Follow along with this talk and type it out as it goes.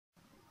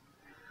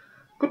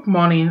Good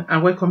morning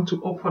and welcome to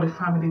Hope for the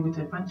Family with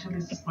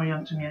Evangelist Maria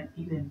Antonia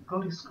Eden.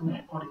 God is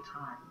good all the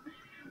time.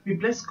 We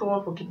bless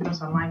God for keeping us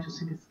alive to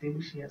see this day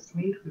which He has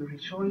made. We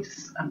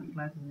rejoice and be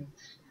glad in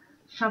it.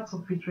 Shouts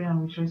of victory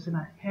and rejoicing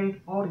are heard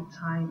all the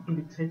time in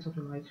the tents of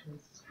the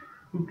righteous.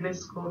 We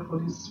bless God for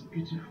this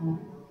beautiful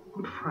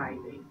Good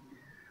Friday.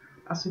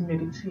 As we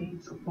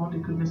meditate upon the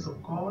goodness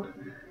of God,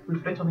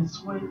 reflect on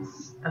His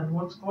words and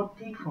what God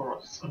did for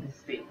us on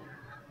this day.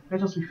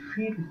 Let us be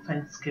filled with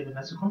thanksgiving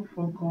as we come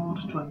before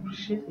God to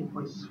appreciate Him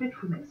for His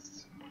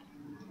faithfulness,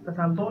 that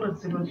our Lord and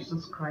Savior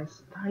Jesus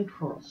Christ died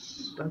for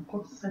us, that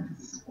God sent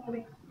His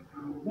only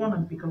one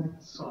and begotten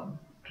Son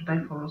to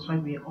die for us while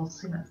we are all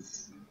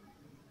sinners.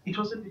 It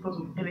wasn't because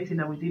of anything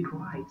that we did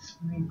right.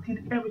 We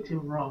did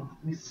everything wrong.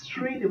 We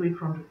strayed away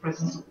from the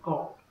presence of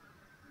God.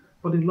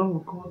 But the love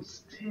of God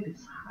stirred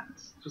His heart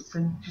to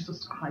send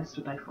Jesus Christ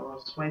to die for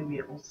us while we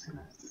are all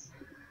sinners.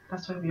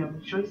 That's why we are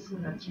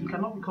rejoicing that we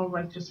cannot become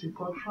righteous with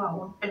God through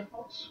our own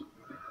efforts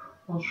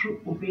or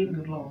through obeying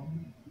the law.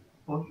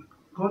 But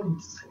God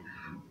Himself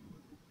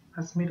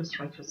has made us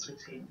righteous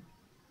with Him.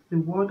 The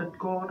word that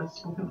God has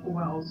spoken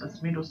over us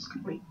has made us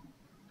clean.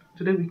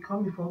 Today we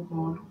come before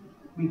God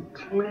with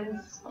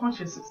cleansed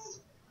consciences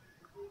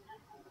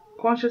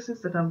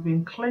that have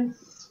been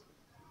cleansed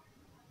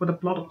with the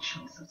blood of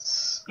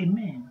Jesus.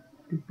 Amen.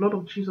 The blood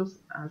of Jesus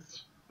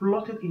has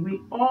blotted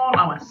away all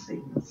our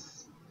sins.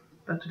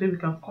 That today we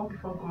can come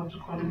before God to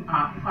call Him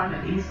our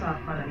Father. He is our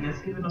Father. He has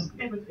given us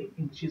everything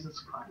in Jesus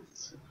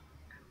Christ.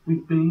 We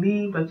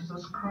believe that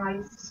Jesus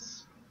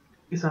Christ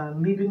is our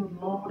living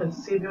Lord and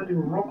Savior, the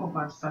rock of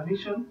our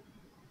salvation,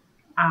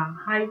 our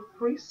high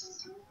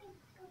priest,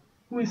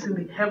 who is in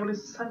the heavenly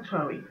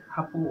sanctuary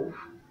above,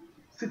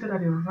 seated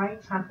at the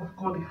right hand of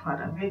God the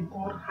Father, where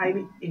God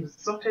highly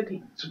exalted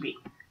Him to be.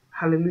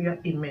 Hallelujah,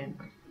 amen.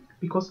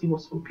 Because He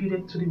was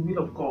obedient to the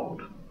will of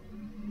God.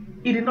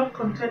 He did not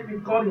contend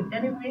with God in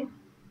any way.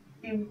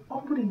 He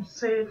humbled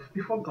Himself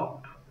before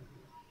God.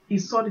 He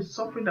saw the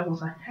suffering that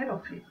was ahead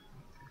of Him,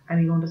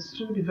 and He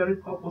understood the very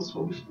purpose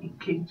for which He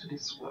came to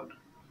this world.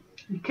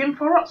 He came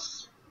for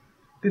us.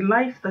 The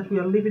life that we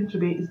are living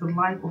today is the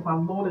life of our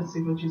Lord and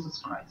Savior Jesus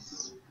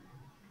Christ,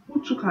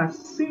 who took our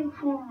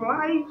sinful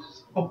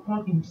lives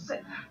upon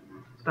Himself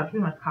so that we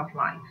might have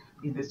life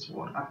in this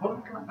world,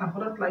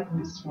 abundant life in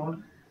this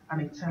world,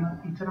 and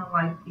eternal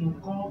life in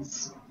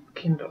God's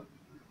kingdom.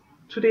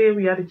 Today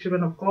we are the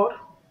children of God.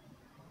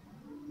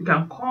 We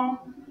can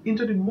come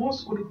into the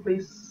most holy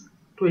place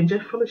to enjoy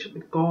fellowship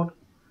with God,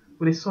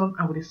 with the Son,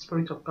 and with the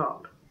Spirit of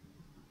God.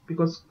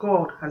 Because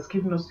God has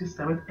given us this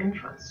direct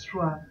entrance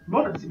through our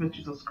Lord and Savior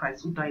Jesus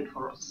Christ, who died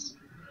for us.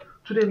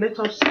 Today, let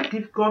us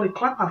give God a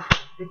clap of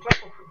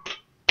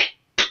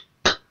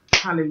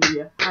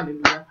hallelujah,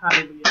 hallelujah,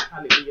 hallelujah,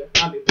 hallelujah,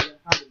 hallelujah,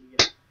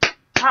 hallelujah,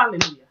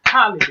 hallelujah,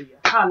 hallelujah,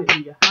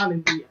 hallelujah,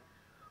 hallelujah.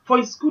 For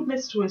His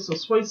goodness towards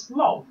us, for His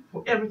love,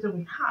 for everything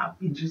we have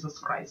in Jesus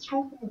Christ,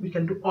 through whom we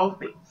can do all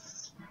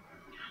things.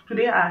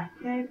 Today our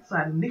heads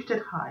are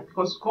lifted high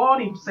because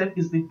God Himself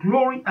is the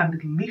glory and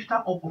the lifter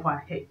up of our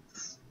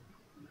heads.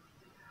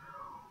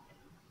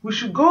 We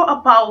should go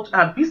about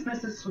our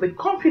businesses with the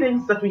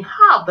confidence that we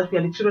have that we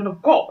are the children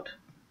of God,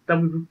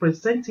 that we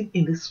represent Him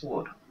in this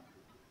world.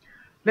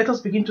 Let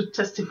us begin to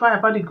testify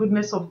about the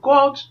goodness of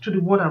God to the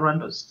world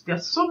around us. There are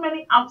so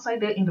many outside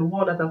there in the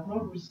world that have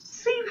not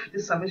received the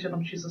salvation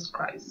of Jesus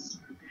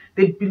Christ.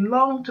 They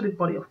belong to the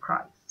body of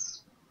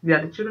Christ. They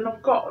are the children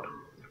of God,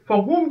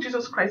 for whom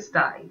Jesus Christ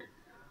died,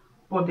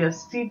 but they are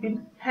still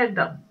being held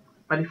down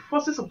by the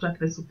forces of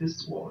darkness of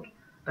this world,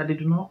 that they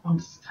do not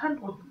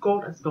understand what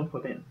God has done for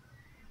them.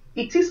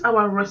 It is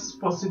our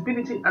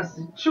responsibility as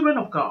the children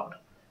of God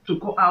to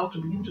go out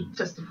to begin to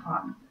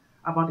testify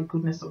about the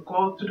goodness of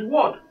God to the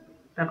world,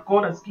 that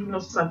God has given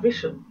us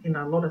salvation in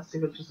our Lord and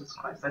Savior Jesus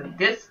Christ, and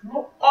there's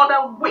no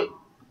other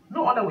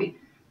way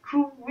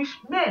through which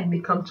men may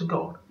come to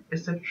God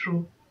except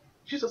through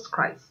Jesus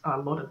Christ,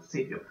 our Lord and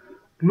Savior.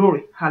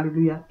 Glory,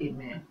 hallelujah,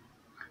 amen.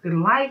 The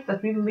life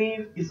that we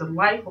live is the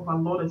life of our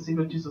Lord and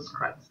Savior Jesus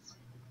Christ.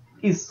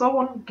 If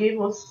someone gave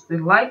us the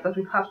life that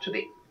we have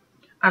today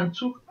and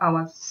took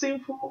our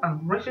sinful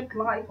and wretched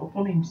life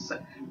upon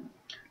Himself,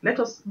 let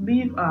us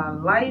live our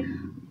life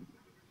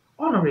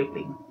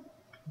honorably,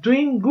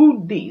 doing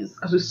good deeds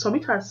as we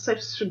submit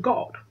ourselves to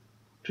God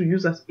to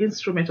use as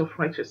instrument of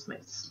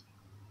righteousness.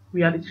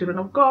 We are the children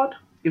of God.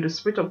 If the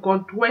Spirit of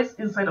God dwells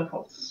inside of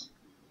us,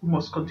 we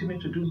must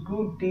continue to do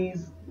good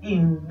deeds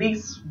in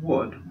this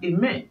world.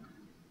 Amen.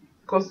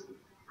 Because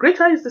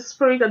greater is the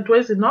Spirit that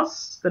dwells in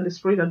us than the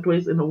Spirit that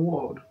dwells in the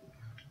world.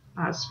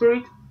 Our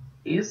spirit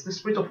is the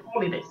spirit of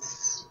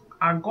holiness.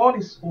 Our God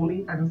is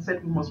holy and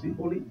said we must be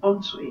holy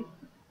unto Him.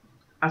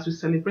 As we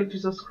celebrate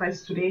Jesus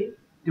Christ today,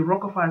 the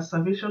rock of our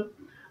salvation,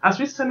 as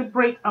we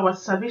celebrate our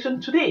salvation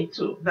today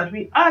too, that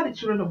we are the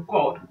children of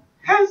God,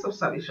 heirs of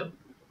salvation,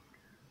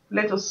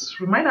 let us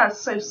remind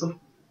ourselves of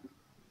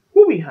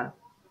who we are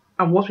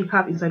and what we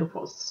have inside of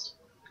us,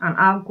 and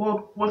how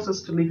God wants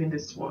us to live in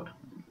this world.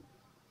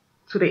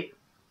 Today,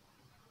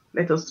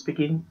 let us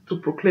begin to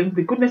proclaim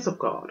the goodness of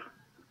God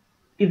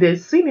If there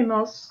is sin in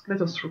us,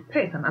 let us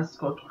repent and ask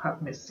God to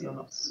have mercy on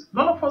us.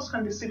 None of us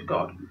can deceive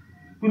God.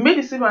 We may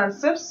deceive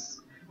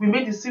ourselves, we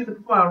may deceive the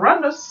people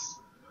around us,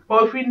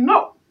 but if we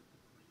know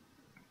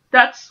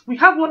that we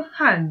have one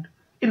hand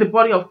in the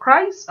body of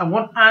Christ and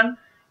one hand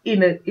in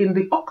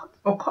the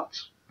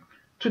occult,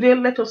 today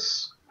let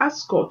us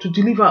ask God to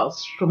deliver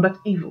us from that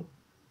evil,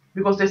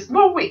 because there's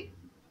no way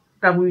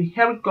that we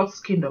inherit God's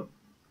kingdom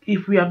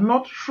if we are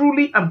not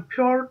truly and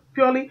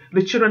purely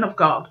the children of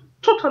God,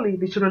 totally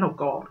the children of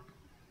God.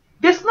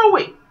 There's no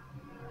way,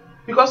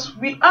 because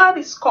we are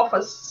the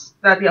scoffers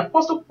that the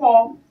Apostle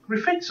Paul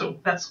referred to,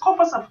 that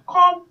scoffers have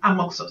come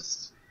amongst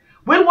us.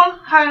 When one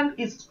hand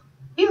is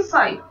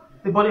inside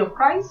the body of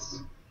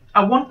Christ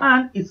and one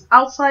hand is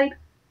outside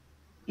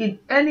in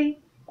any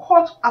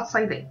court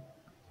outside there,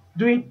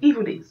 doing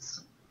evil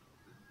deeds,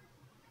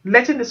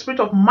 letting the spirit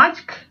of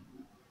magic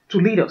to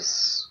lead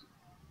us,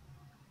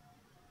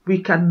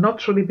 we cannot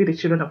truly be the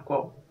children of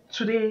God.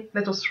 Today,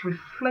 let us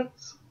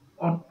reflect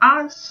on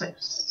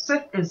ourselves,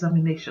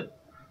 self-examination.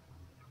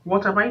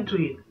 What am I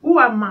doing? Who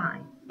am I?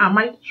 Am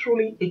I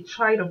truly a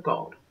child of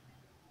God?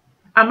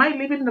 Am I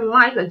living the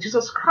life that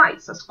Jesus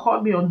Christ has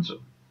called me unto?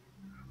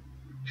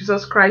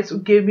 Jesus Christ who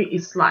gave me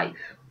his life.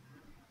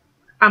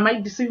 Am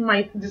I deceiving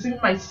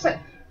myself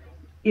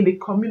in the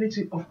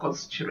community of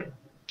God's children,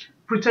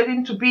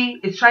 pretending to be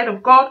a child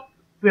of God,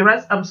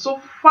 whereas I'm so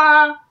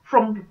far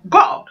from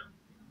God,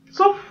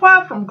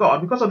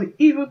 because of the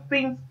evil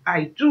things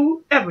I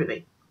do every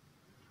day?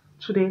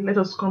 Today, let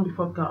us come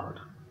before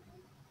God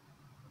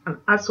and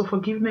ask for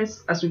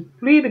forgiveness as we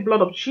plead the blood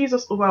of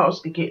Jesus over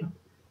us again.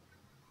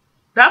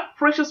 That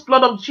precious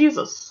blood of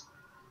Jesus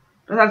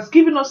that has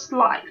given us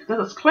life, that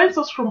has cleansed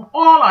us from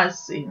all our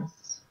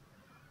sins.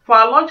 For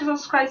our Lord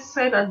Jesus Christ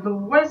said that the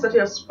words that he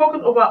has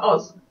spoken over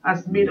us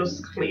has made us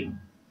clean.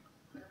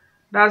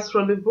 That's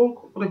from the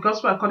book of the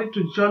Gospel according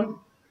to John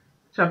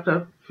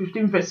chapter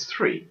 15 verse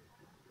 3.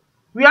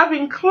 We have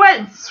been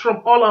cleansed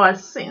from all our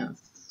sins.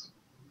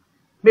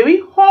 May we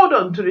hold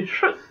on to the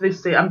truth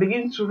this day and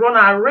begin to run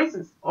our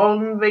races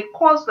on the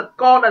course that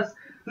God has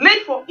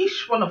laid for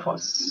each one of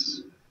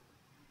us.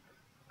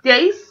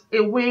 There is a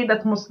way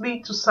that must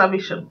lead to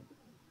salvation.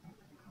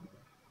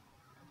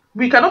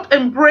 We cannot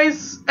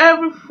embrace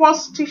every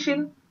false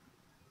teaching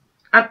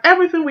and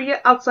everything we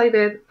hear outside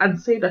there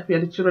and say that we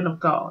are the children of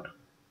God.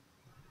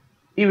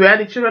 If we are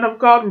the children of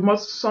God, we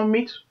must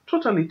submit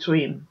totally to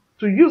him,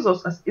 to use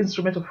us as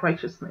instruments of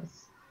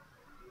righteousness.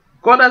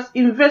 God has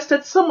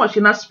invested so much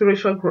in our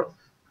spiritual growth.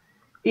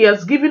 He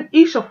has given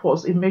each of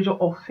us a measure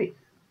of faith.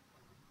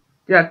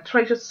 There are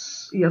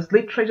treasures, he has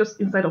laid treasures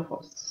inside of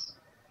us.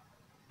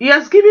 He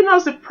has given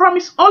us the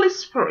promised Holy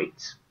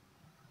Spirit.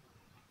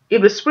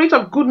 If the spirit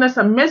of goodness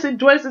and mercy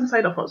dwells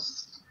inside of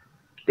us,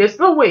 there's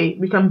no way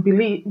we can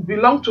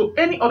belong to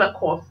any other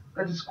cause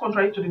that is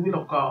contrary to the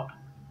will of God.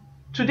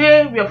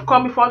 Today, we have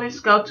come before this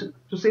God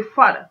to say,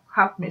 Father,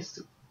 have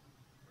mercy.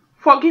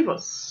 Forgive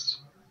us.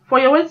 For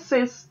your word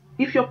says,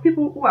 if your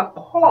people who are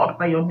called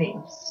by your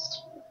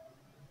names,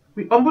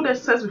 we humble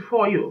ourselves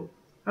before you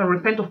and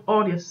repent of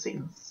all their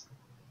sins,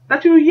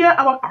 that you will hear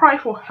our cry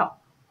for help,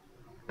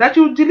 that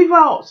you will deliver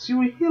us, you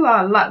will heal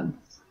our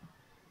lands,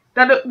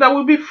 that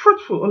will be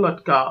fruitful, O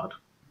Lord God.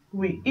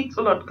 We eat,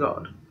 O Lord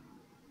God,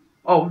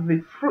 of the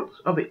fruit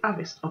of the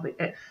harvest of the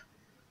earth.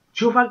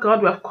 Jehovah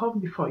God, we have come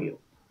before you.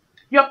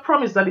 You have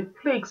promised that the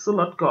plagues, O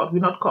Lord God,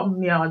 will not come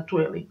near our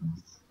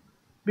dwellings,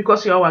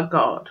 because you are our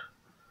God.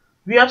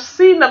 We have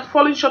seen that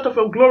falling short of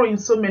your glory in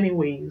so many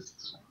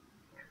ways.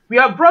 We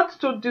are brought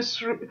to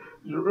disrepute,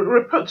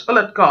 O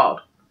Lord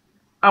God,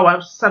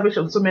 our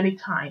salvation so many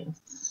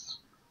times,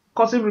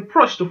 causing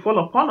reproach to fall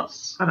upon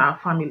us and our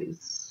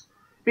families,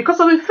 because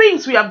of the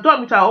things we have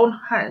done with our own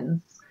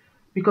hands,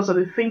 because of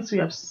the things we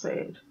have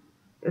said,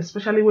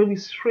 especially when we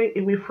stray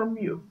away from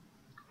you.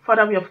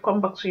 Father, we have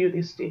come back to you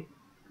this day.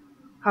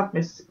 Have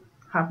mercy,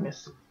 have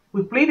mercy.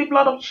 We plead the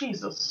blood of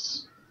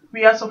Jesus.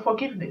 We ask for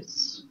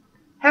forgiveness.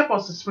 Help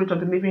us, the Spirit of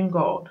the living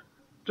God,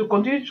 to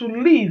continue to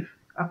live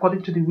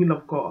according to the will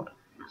of God,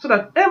 so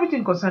that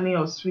everything concerning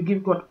us will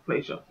give God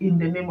pleasure in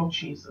the name of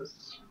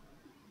Jesus.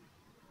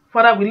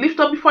 Father, we lift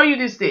up before you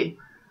this day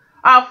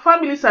our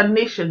families and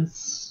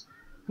nations.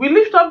 We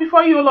lift up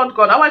before you, O Lord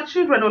God, our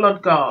children, O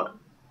Lord God.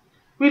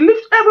 We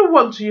lift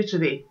everyone to you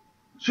today.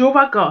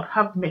 Jehovah God,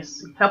 have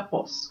mercy. Help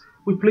us.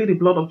 We plead the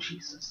blood of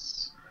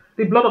Jesus.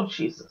 The blood of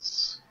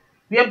Jesus.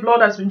 Where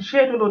blood has been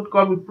shed, O Lord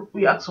God,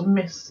 we ask for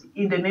mercy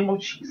in the name of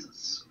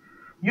Jesus.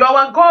 You are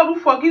our God who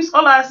forgives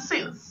all our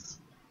sins.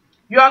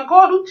 You are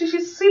God who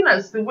teaches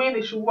sinners the way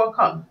they should walk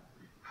on.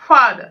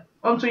 Father,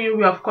 unto you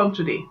we have come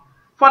today.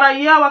 Father,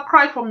 hear our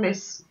cry for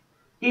mercy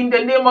in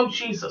the name of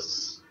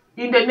Jesus.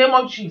 In the name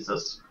of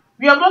Jesus.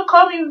 We have not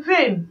come in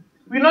vain.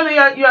 We know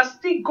that you are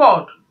still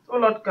God, O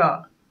Lord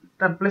God,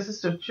 that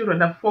blesses your children,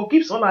 that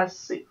forgives all our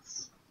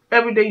sins.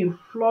 Every day you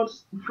flood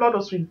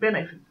us with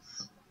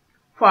benefits.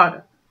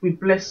 Father, we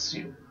bless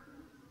you.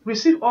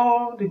 Receive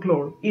all the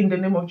glory in the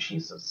name of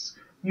Jesus.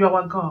 You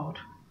are our God.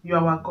 You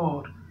are our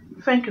God.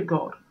 Thank you,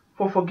 God,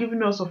 for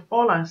forgiving us of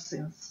all our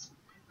sins.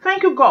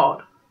 Thank you,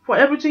 God, for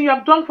everything you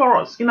have done for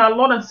us in our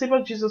Lord and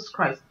Savior Jesus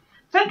Christ.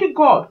 Thank you,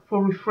 God,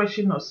 for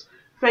refreshing us.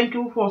 Thank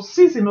you for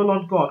season, O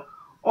Lord God,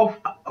 of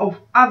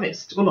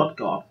harvest, O Lord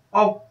God,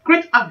 of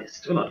great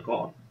harvest, O Lord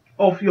God,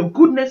 of your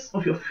goodness,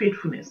 of your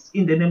faithfulness,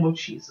 in the name of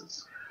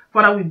Jesus.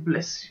 Father, we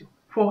bless you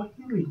for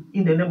healing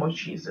in the name of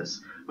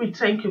Jesus. We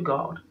thank you,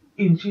 God,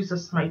 in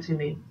Jesus' mighty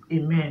name.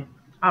 Amen.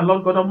 Our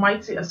Lord God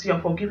Almighty, as you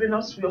have forgiven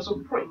us, we also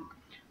pray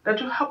that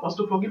you help us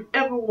to forgive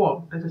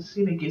everyone that has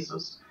sinned against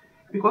us.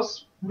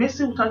 Because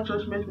mercy without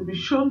judgment will be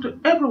shown to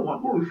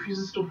everyone who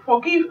refuses to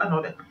forgive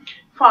another.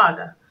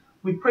 Father,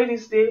 we pray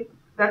this day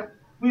that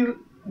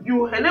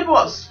you enable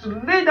us to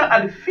lay down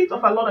at the feet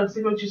of our Lord and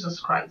Savior Jesus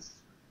Christ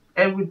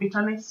every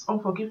bitterness,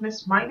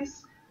 unforgiveness,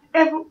 malice,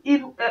 every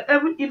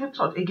evil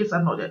thought against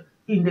another,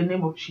 in the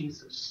name of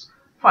Jesus.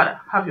 Father,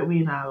 have your way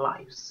in our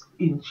lives.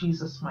 In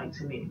Jesus'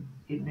 mighty name.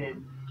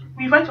 Amen.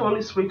 We invite the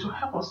Holy Spirit to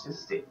help us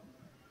this day,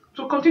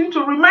 to continue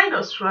to remind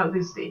us throughout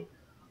this day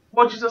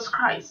what Jesus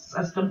Christ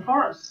has done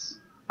for us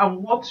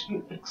and what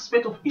you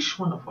expect of each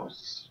one of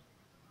us.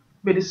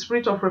 May the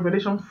spirit of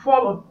revelation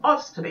fall on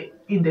us today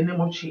in the name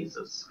of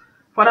Jesus.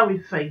 Father, we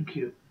thank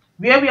you.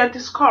 Where we are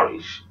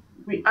discouraged,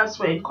 we ask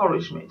for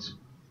encouragement.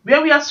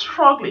 Where we are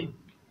struggling,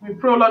 we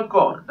pray, Lord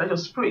God, that your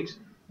spirit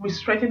will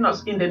strengthen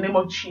us in the name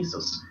of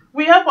Jesus.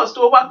 We help us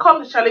to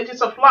overcome the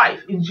challenges of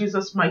life in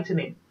Jesus' mighty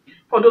name.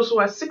 For those who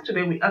are sick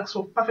today, we ask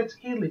for perfect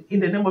healing in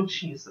the name of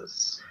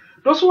Jesus.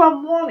 Those who are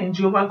mourning,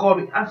 Jehovah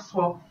God, we ask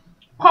for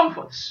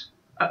comfort,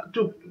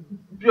 to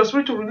your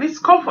spirit to release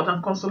comfort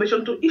and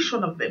consolation to each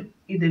one of them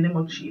in the name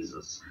of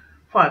Jesus.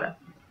 Father,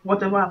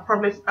 whatever our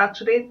problems are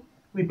today,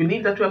 we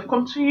believe that we have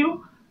come to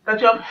you, that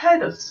you have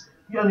heard us,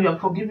 and you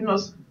have forgiven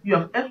us, you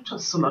have helped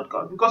us, Lord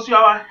God, because you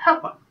are our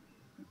helper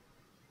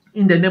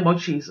in the name of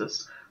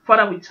Jesus.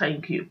 Father, we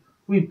thank you.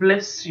 We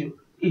bless you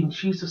in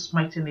Jesus'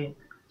 mighty name.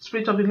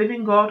 Spirit of the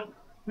living God,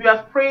 we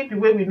have prayed the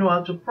way we know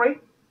how to pray.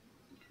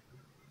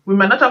 We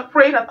might not have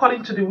prayed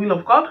according to the will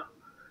of God.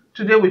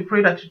 Today we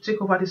pray that you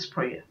take over this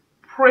prayer.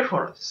 Pray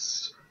for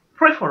us.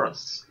 Pray for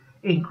us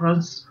in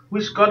grounds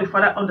which God the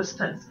Father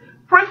understands.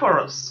 Pray for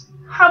us.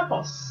 Help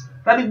us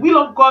that the will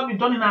of God be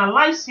done in our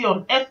lives here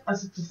on earth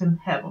as it is in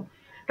heaven.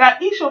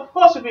 That each of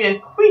us will be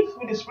equipped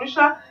with the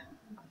spiritual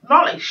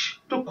knowledge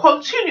to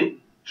continue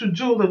to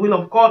do the will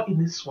of God in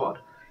this world.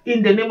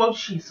 In the name of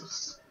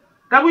Jesus.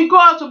 That we go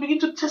out to begin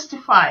to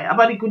testify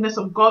about the goodness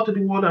of God to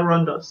the world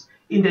around us.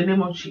 In the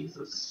name of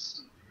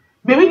Jesus.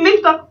 May we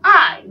lift up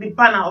high the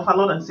banner of our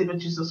Lord and Savior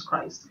Jesus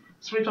Christ.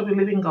 Spirit of the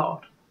living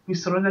God, we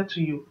surrender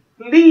to you.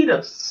 Lead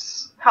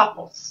us. Help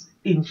us.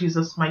 In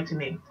Jesus' mighty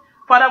name.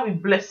 Father, we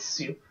bless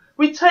you.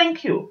 We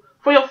thank you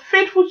for your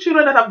faithful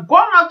children that have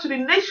gone out to the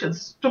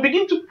nations to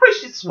begin to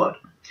preach this word.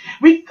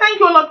 We thank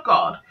you, Lord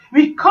God.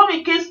 We come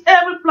against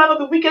every plan of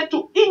the wicked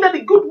to hinder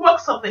the good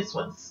works of these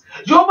ones.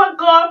 Jehovah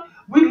God,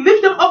 we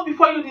lift them up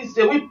before you this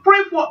day. We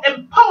pray for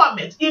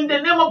empowerment in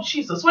the name of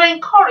Jesus, for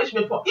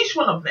encouragement for each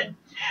one of them.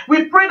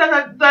 We pray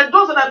that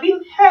those that are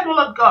being held, oh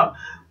Lord God,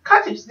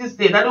 captives this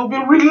day, that they will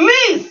be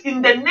released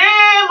in the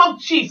name of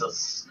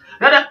Jesus.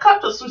 That the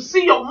captives will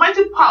see your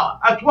mighty power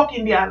at work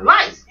in their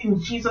lives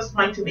in Jesus'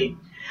 mighty name.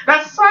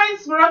 That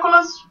signs,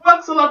 miraculous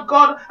works, O Lord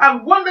God,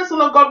 and wonders, O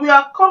Lord God, we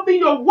accompany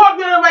your word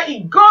wherever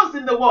it goes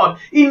in the world,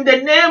 in the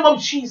name of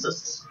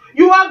Jesus.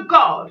 You are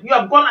God. You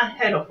have gone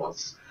ahead of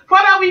us.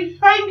 Father, we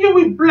thank you.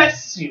 We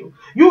bless you.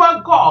 You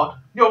are God.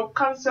 Your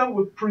counsel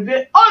will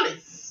prevail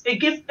always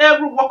against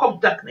every work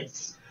of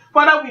darkness.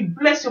 Father, we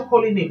bless your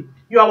holy name.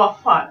 You are our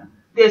Father.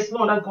 There is no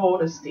other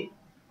God as thee.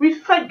 We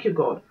thank you,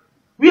 God.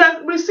 We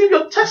have received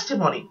your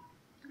testimony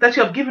that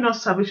you have given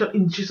us salvation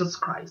in Jesus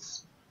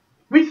Christ.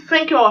 We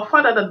thank you, our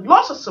Father, that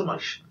loves us so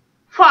much.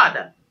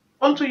 Father,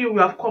 unto you we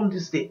have come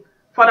this day.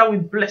 Father, we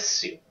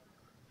bless you.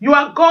 You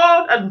are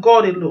God and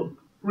God alone.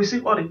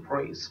 Receive all the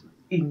praise.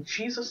 In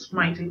Jesus'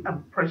 mighty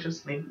and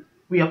precious name,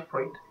 we have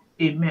prayed.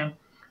 Amen.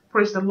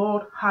 Praise the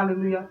Lord.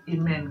 Hallelujah.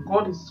 Amen.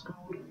 God is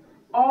good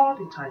all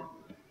the time.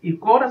 If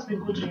God has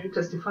been good to you,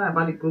 testify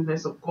about the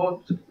goodness of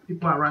God to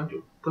people around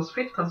you. Because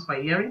faith comes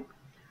by hearing,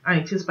 and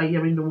it is by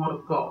hearing the word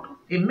of God.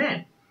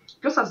 Amen.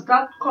 Just as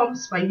that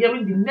comes by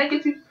hearing the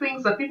negative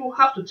things that people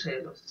have to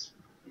tell us.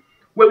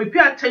 When we pay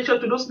attention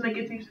to those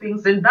negative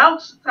things, then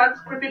doubt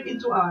starts creeping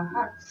into our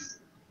hearts,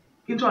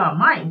 into our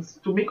minds,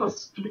 to make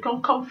us to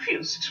become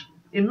confused.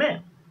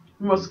 Amen.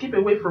 We must keep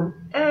away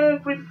from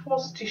every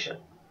false teacher.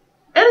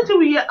 Anything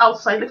we hear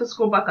outside, let us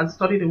go back and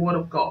study the word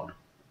of God.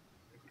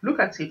 Look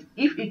at it.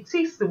 If it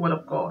is the word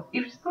of God,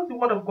 if it's not the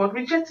word of God,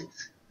 reject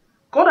it.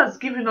 God has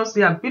given us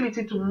the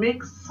ability to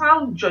make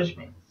sound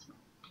judgments.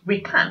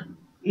 We can,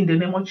 in the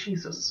name of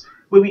Jesus.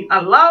 When we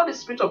allow the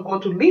Spirit of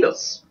God to lead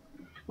us,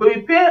 when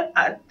we pay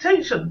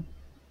attention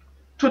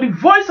to the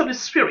voice of the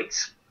Spirit,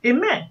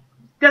 amen.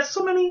 There are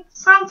so many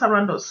sounds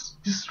around us,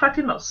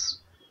 distracting us,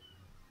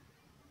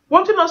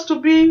 wanting us to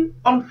be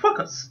on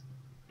focus,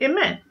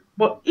 amen.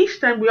 But each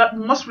time we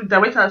must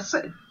redirect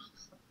ourselves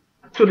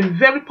to the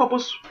very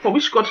purpose for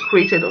which God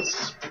created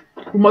us.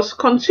 We must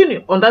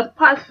continue on that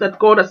path that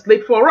God has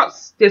laid for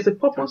us. There's a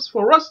purpose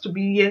for us to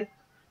be here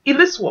in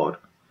this world.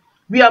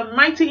 We are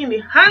mighty in the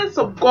hands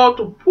of God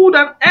to pull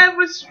down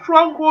every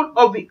stronghold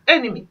of the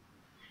enemy.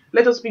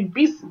 Let us be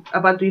busy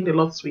about doing the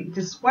Lord's will. It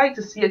is why it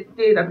is here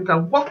today that we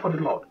can work for the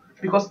Lord,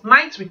 because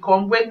night will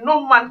come when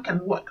no man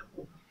can work.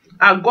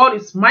 Our God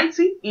is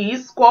mighty. He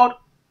is God.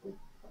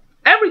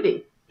 Every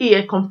day, He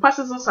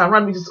encompasses us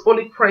around with His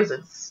holy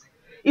presence.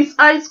 His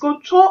eyes go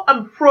to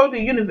and fro the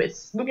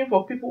universe, looking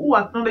for people who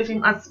acknowledge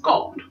Him as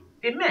God.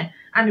 Amen.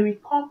 And He will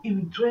come, He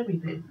will dwell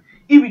with them.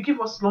 He will give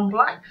us long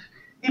life.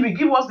 He will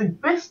give us the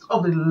best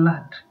of the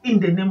land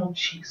in the name of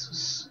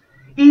Jesus.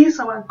 He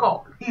is our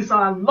God. He is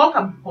our Lord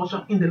and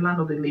portion in the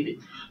land of the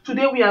living.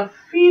 Today we are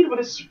filled with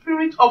the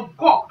Spirit of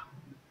God.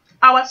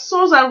 Our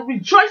souls are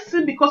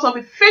rejoicing because of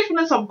the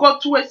faithfulness of God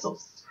towards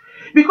us.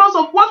 Because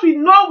of what we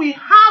know we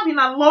have in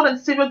our Lord and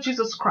Savior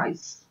Jesus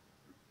Christ.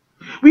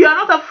 We are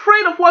not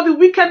afraid of what the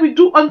wicked will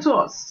do unto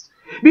us.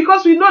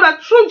 Because we know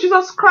that through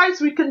Jesus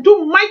Christ we can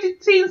do mighty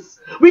things.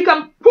 We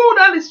can pull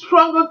down the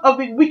stronghold of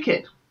the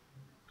wicked.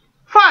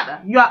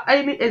 Father, you are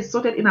highly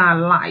exalted in our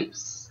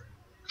lives.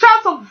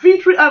 Shouts of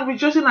victory and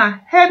rejoicing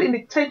are heard in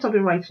the tent of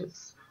the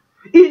righteous.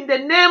 In the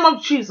name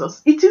of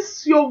Jesus, it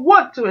is your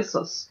word to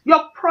us,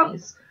 your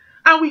promise,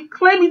 and we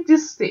claim it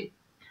this day.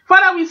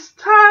 Father, we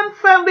stand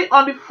firmly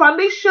on the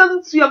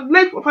foundations you have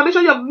laid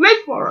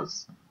for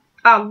us,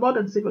 our Lord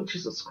and Savior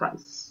Jesus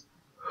Christ.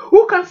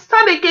 Who can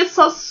stand against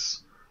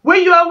us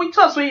when you are with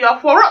us, when you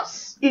are for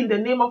us? In the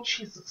name of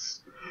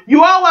Jesus.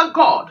 You are our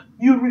God.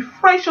 You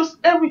refresh us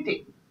every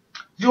day.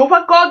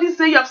 Jehovah God, this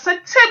day you have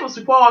set tables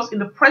before us in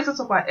the presence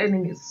of our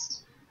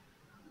enemies.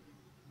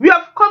 We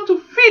have come to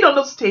feed on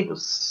those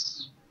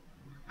tables.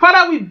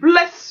 Father, we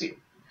bless you.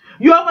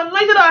 You have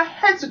anointed our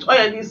heads with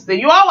oil this day.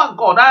 You are our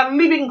God, our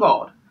living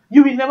God.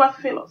 You will never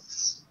fail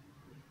us.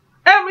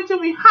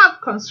 Everything we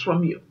have comes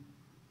from you.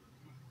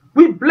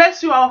 We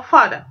bless you, our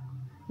Father.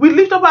 We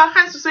lift up our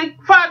hands to say,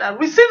 Father,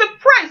 receive the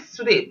praise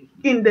today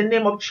in the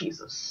name of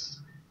Jesus.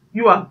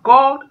 You are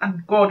God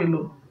and God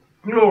alone.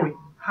 Glory.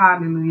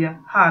 Hallelujah.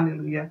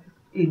 Hallelujah.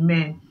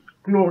 Amen.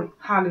 Glory.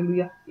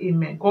 Hallelujah.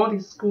 Amen. God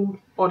is good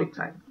all the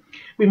time.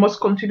 We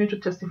must continue to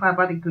testify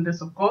about the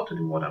goodness of God to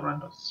the world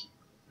around us.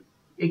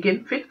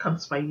 Again, faith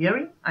comes by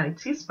hearing, and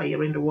it is by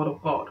hearing the word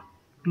of God.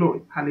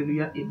 Glory.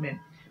 Hallelujah. Amen.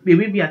 May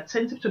we be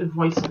attentive to the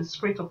voice of the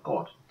Spirit of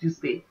God this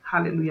day.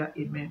 Hallelujah.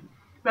 Amen.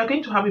 We are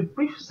going to have a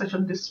brief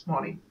session this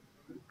morning.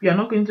 We are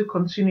not going to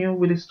continue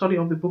with the study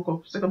of the book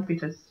of 2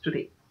 Peter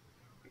today.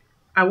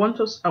 I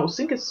will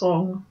sing a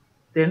song,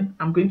 then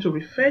I'm going to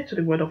refer to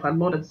the word of our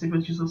Lord and Savior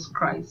Jesus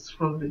Christ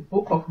from the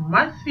book of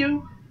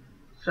Matthew,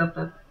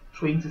 chapter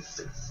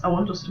 26. I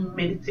want us to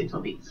meditate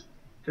on it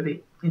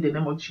today in the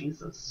name of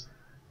Jesus.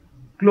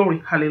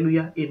 Glory,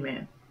 hallelujah,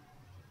 amen.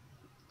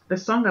 The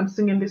song I'm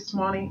singing this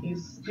morning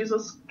is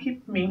Jesus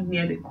Keep Me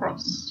Near the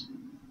Cross.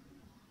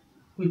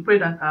 We pray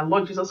that our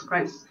Lord Jesus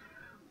Christ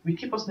will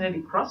keep us near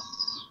the cross,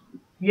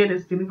 where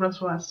there's deliverance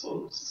for our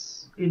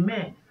souls.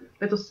 Amen.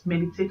 Let us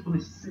meditate on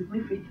the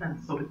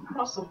significance of the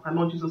cross of our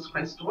Lord Jesus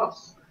Christ to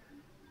us.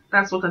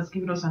 That's what has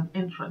given us an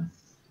entrance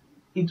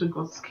into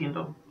God's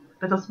kingdom.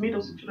 That has made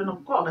us the children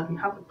of God, that we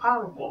have the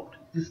power of God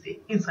this day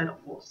inside of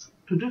us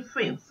to do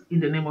things in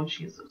the name of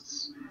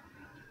Jesus.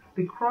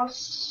 The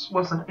cross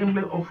was an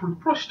emblem of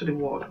reproach to the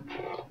world,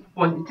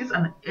 but it is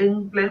an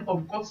emblem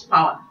of God's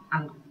power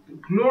and the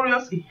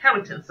glorious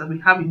inheritance that we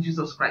have in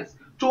Jesus Christ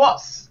to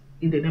us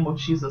in the name of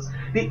Jesus.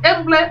 The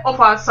emblem of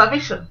our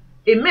salvation.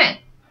 Amen.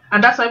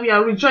 And that's why we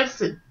are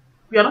rejoicing.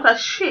 We are not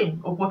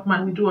ashamed of what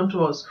man will do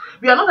unto us.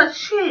 We are not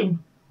ashamed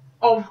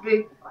of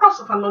the cross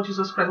of our Lord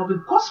Jesus Christ, of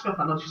the gospel of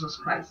our Lord Jesus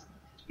Christ.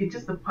 It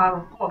is the power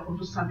of God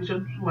unto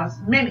salvation to us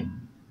many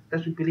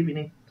that we believe in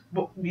it.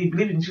 But we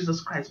believe in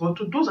Jesus Christ. But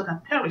to those that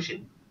are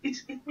perishing, it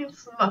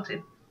means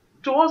nothing.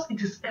 To us,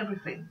 it is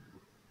everything.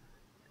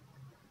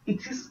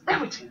 It is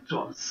everything to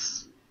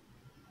us.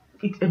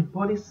 It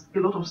embodies a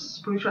lot of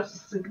spiritual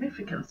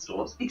significance to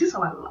us. It is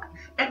our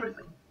life,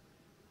 everything.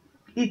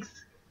 It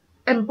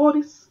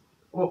embodies,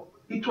 or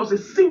it was a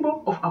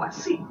symbol of our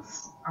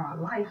sins, our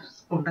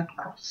lives on that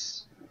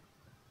cross.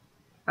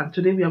 And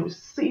today we have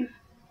received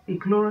a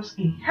glorious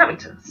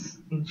inheritance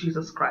in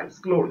Jesus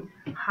Christ. Glory.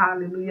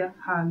 Hallelujah.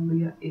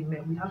 Hallelujah.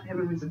 Amen. We have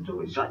every reason to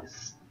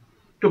rejoice,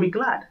 to be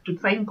glad, to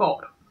thank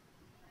God,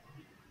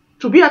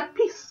 to be at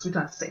peace with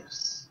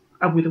ourselves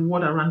and with the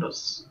world around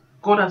us.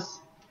 God has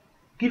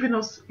given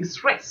us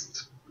His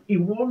rest. He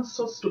wants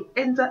us to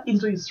enter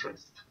into His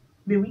rest.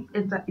 May we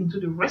enter into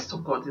the rest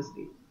of God this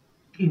day.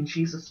 In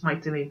Jesus'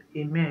 mighty name.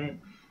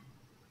 Amen.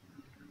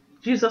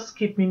 Jesus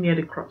keep me near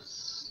the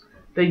cross.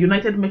 The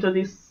United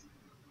Methodist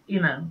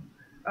hymn,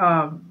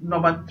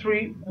 number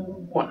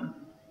 301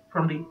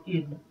 from the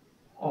hymns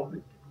of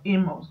the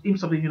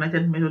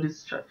United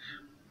Methodist Church.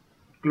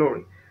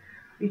 Glory.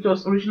 It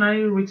was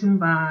originally written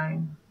by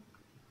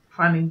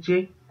Fanny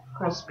J.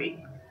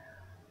 Crosby,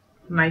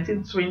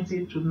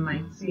 1820 to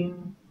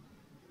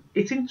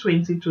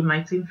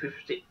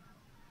 1950.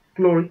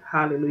 Glory,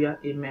 hallelujah,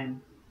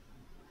 amen.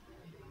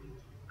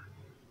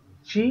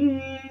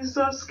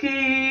 Jesus,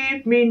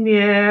 keep me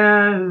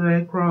near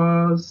the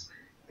cross.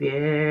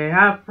 There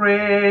are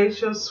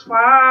precious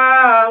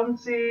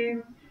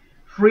fountain,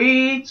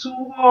 free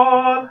to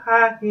all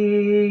her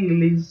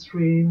healing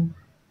stream,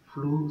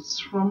 flows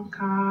from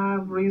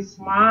Calvary's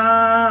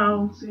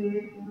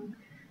mountain.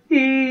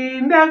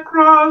 In the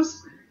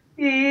cross,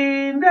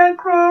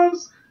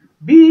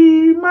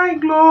 be my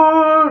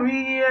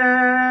glory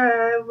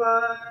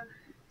ever,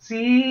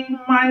 till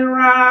my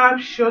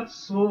raptured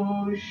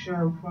soul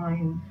shall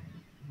find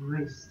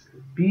rest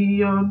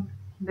beyond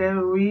the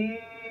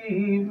river.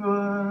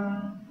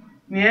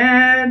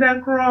 Near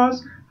the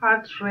cross,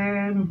 her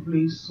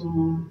trembling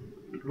soul,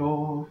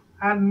 love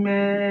and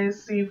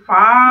mercy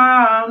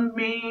found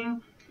me.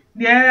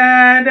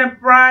 Near the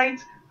bright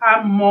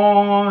and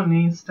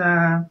morning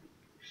star,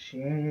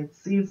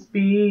 sheds its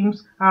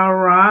beams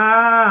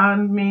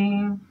around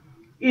me.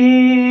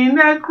 In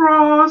the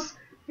cross,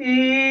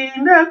 be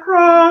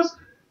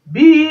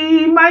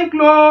my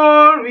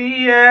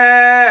glory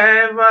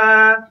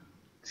ever,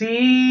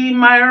 till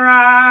my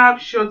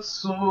raptured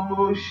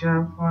soul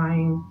shall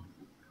find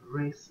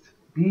rest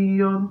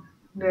beyond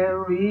the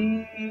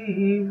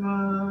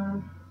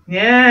river.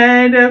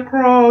 Near the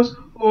cross,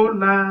 O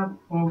Lamb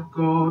of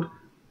God,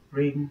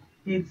 bring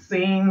its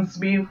sins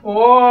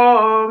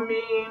before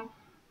me.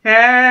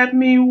 Help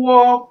me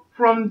walk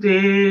from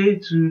day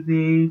to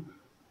day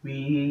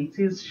with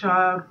His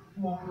shadow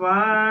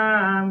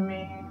over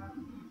me.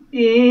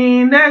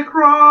 In the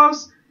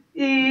cross,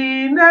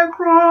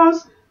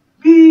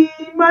 be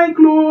my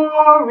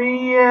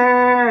glory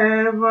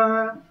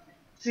ever,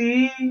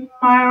 till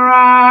my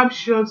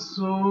raptured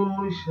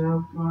soul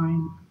shall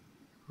find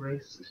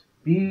rest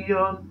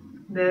beyond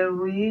the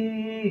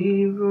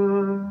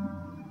river.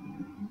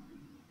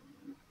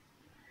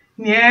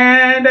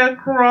 Near the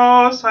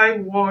cross I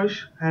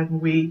wash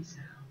and wait,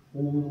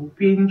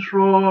 hoping,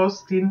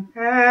 trusting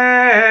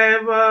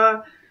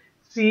ever,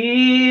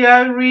 till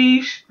I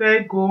reach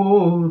the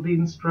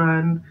golden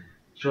strand,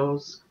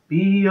 just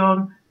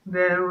beyond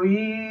the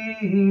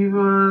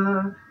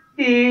river.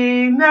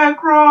 In the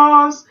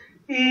cross,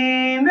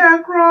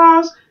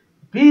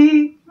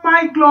 be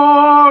my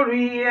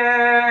glory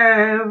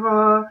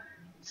ever,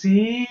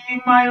 till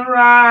my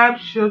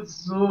raptured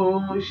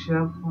soul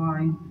shall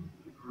find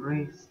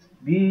rest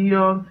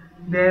beyond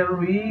the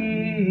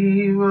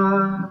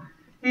river.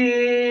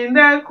 In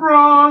the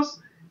cross,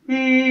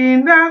 be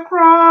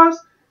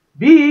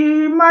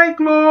my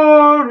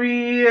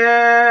glory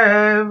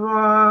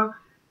ever,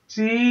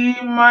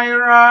 till my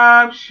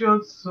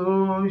raptured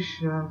soul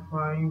shall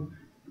find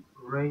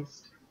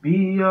rest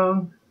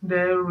beyond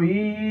the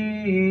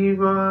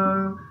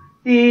river.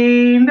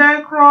 In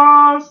the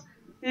cross,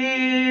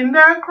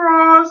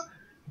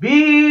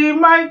 be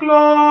my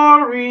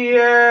glory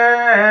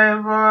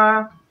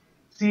ever,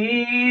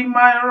 till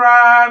my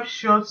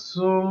raptured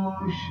soul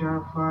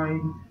shall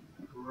find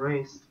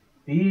rest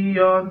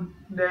beyond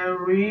the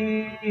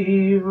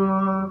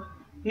river.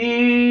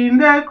 In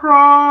the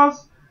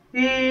cross,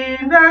 be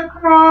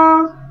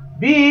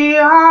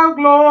our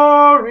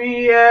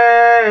glory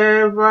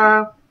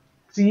ever,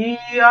 till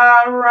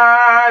our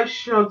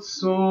raptured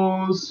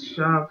souls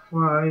shall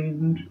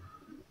find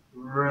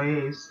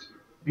rest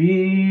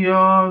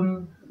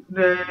beyond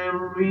the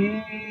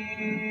river.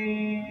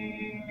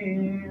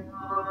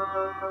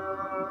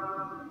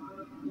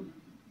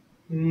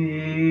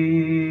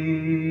 Amen.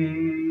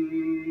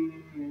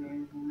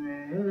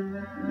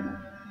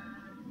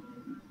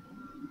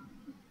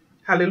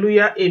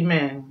 Hallelujah.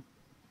 Amen.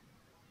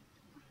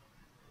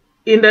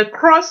 In the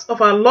cross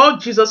of our Lord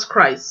Jesus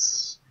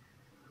Christ,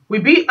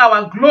 will be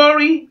our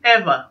glory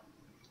ever,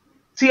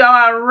 till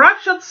our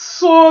raptured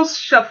souls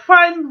shall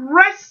find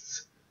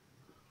rest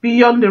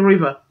beyond the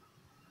river.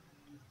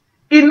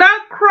 In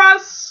that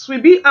cross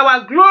will be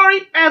our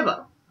glory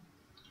ever,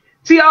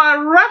 till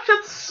our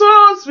raptured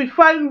souls will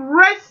find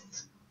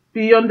rest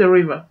beyond the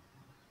river.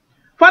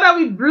 Father,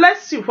 we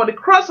bless you for the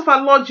cross of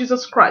our Lord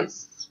Jesus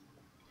Christ.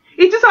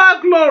 It is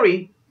our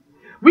glory.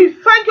 We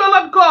thank you,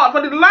 Lord God,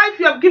 for the life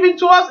you have given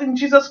to us in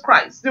Jesus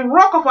Christ, the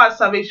rock of our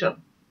salvation.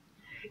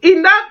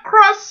 In that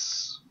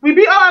cross will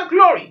be our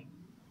glory,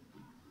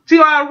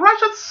 till our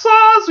raptured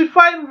souls will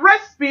find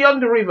rest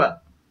beyond the river.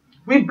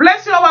 We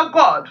bless you, our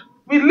God.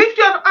 We lift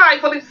you on high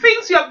for the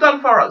things you have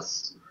done for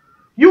us.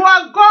 You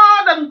are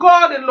God and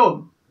God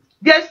alone.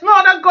 There is no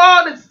other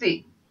God than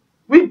thee.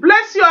 We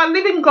bless you, our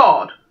living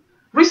God.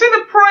 Receive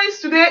the praise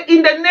today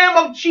in the name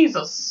of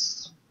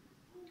Jesus.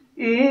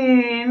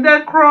 In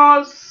the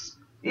cross,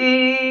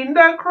 be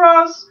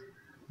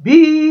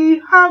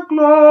our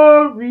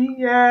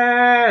glory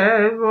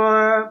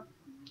ever,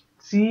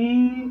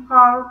 till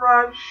our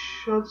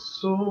raptured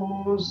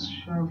souls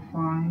shall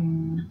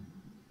find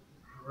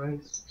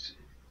rest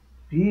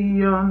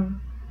beyond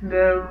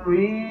the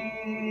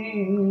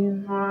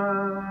river.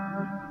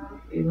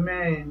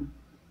 Amen.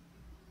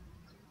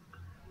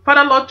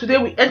 Father, Lord, today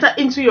we enter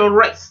into your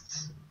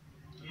rest.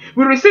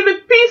 We receive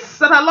the peace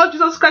that our Lord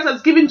Jesus Christ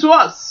has given to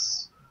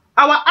us,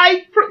 our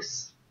high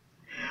priest.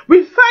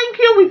 We thank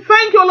you,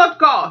 Lord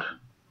God.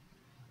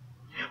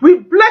 We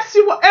bless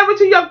you for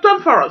everything you have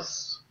done for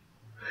us.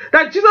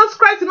 That Jesus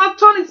Christ did not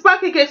turn his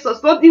back against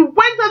us. Lord, he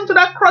went onto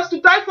that cross to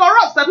die for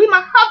us, that we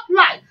might have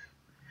life.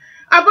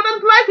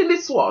 Abundant life in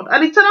this world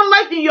and eternal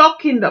life in your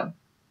kingdom.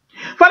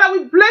 Father,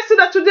 we bless you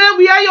that today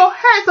we are your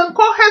heirs and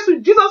co-heirs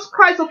with Jesus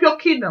Christ of your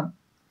kingdom.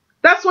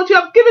 That's what you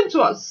have given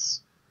to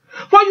us.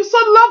 For you so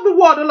loved the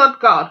world, O Lord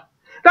God,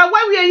 that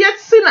while we are yet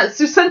sinners,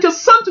 you sent your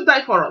Son to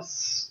die for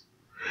us.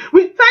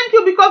 We thank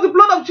you because the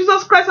blood of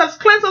Jesus Christ has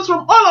cleansed us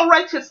from all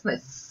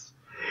unrighteousness.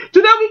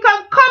 Today we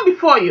can come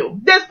before you.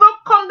 There's no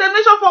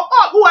condemnation for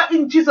all who are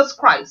in Jesus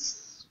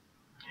Christ.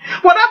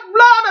 For that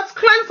blood has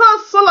cleansed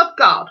us, O Lord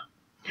God.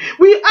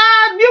 We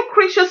are new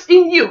creatures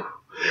in you.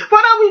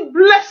 Father, we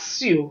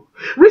bless you.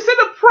 Receive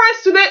the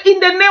praise today in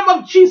the name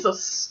of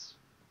Jesus.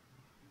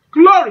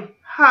 Glory.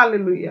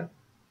 Hallelujah.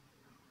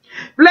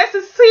 Blessed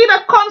is he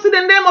that comes in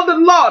the name of the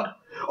Lord.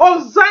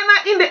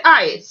 Hosanna in the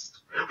highest.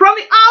 From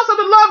the house of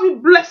the Lord we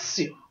bless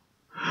you.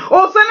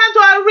 Hosanna to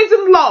our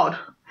risen Lord.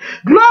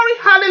 Glory.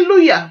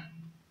 Hallelujah.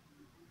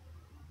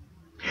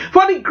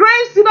 For the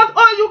grace did not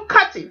hold you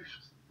captive.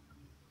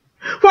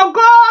 For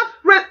God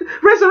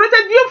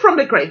resurrected you from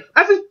the grave,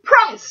 as he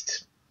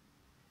promised.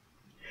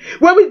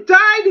 When we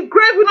die, the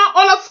grave will not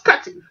hold us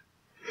captive.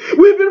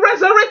 We'll be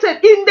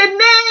resurrected in the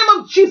name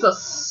of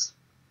Jesus.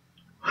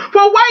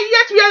 For while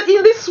yet we are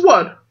in this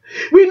world,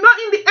 we know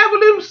in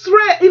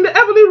the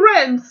heavenly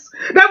realms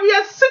that we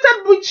are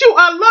seated with you,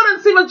 our Lord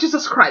and Savior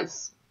Jesus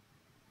Christ.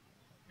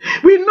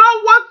 We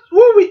know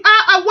who we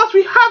are and what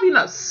we have in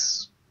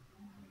us.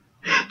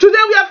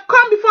 Today we have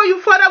come before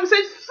you, Father. We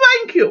say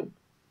thank you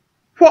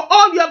for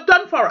all you have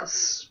done for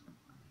us.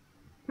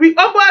 We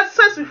humble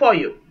ourselves before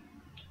you.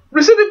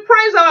 Receive the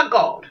praise, our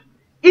God,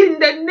 in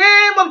the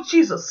name of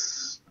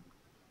Jesus.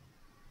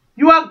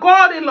 You are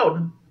God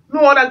alone.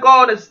 No other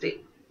God is there.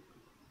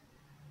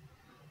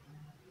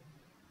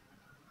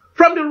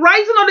 From the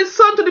rising of the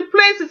sun to the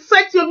place it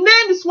sets, your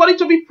name is worthy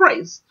to be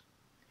praised.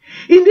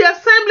 In the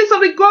assemblies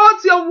of the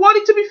gods, you are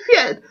worthy to be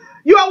feared.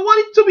 You are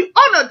worthy to be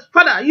honored,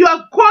 Father. You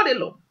are God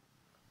alone.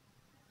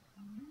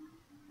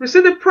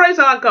 Receive the praise,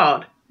 our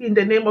God, in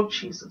the name of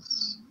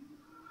Jesus.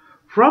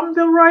 From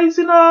the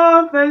rising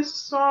of the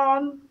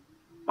sun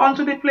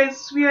unto the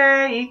place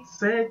where it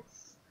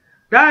sets,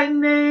 thy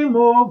name,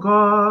 O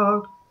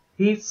God,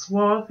 is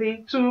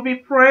worthy to be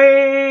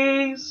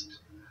praised.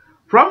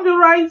 From the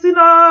rising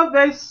of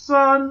the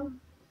sun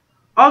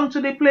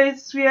unto the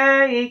place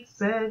where it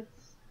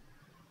sets,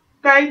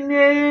 thy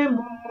name,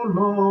 O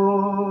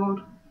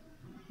Lord,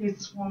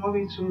 is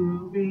worthy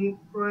to be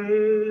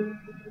praised.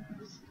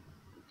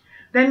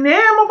 The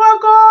name of our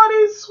God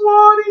is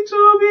worthy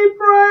to be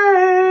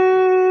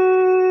praised.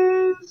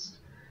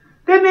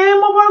 The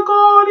name of our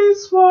God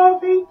is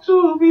worthy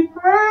to be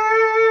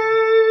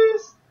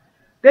praised.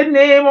 The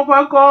name of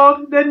our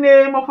God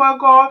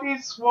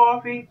is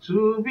worthy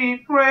to be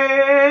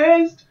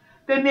praised.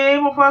 The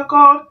name of our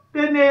God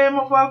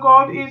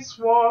is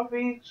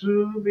worthy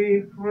to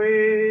be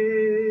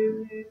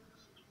praised.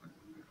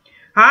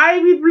 I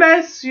will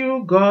bless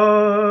you,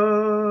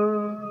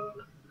 God.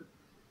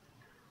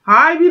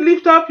 I will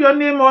lift up your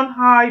name on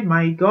high,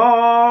 my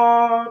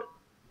God.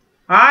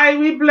 I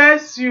will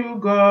bless you,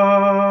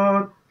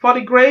 God, for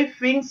the great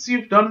things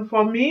you've done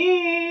for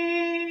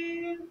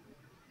me.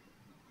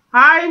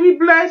 I will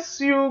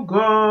bless you,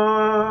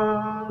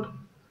 God.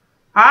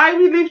 I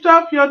will lift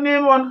up your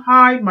name on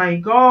high, my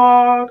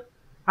God.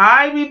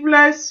 I will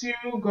bless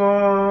you,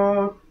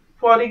 God,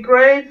 for the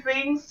great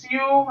things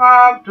you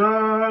have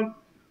done.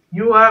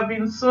 You have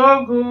been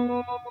so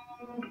good.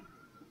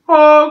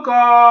 Oh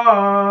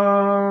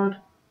God,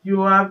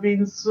 you have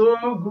been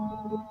so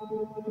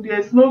good.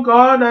 There's no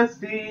God as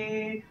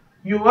thee.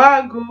 You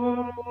are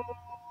good.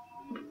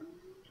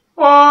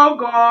 Oh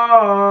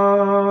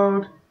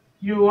God,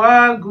 you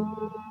are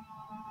good.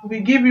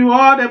 We give you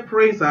all the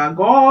praise, our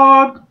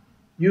God.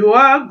 You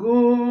are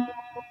good.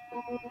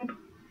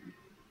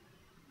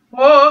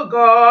 Oh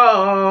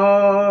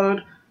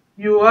God,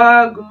 you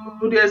are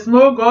good. There's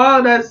no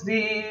God as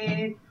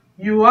thee.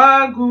 You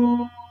are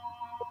good.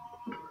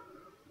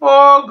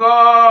 Oh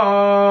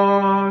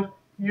God,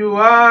 you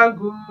are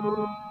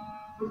good.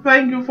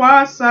 Thank you for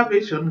our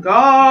salvation,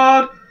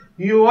 God.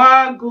 You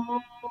are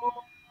good.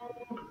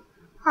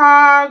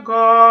 Our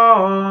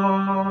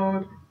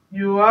God,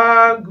 you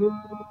are good.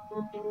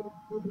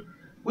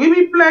 We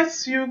will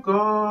bless you,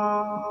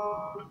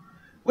 God.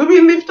 We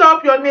will lift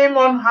up your name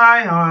on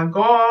high, our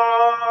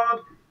God.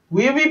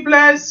 We will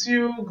bless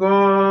you,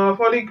 God,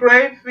 for the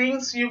great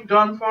things you've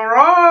done for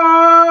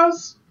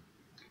us.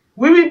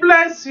 We will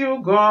bless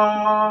you,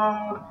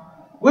 God.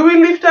 We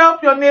will lift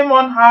up your name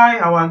on high,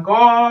 our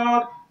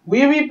God.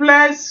 We will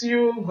bless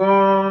you,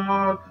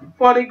 God,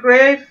 for the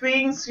great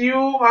things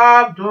you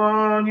have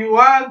done. You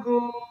are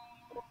good.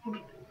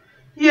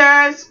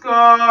 Yes,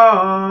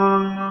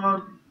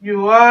 God,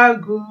 you are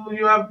good.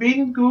 You have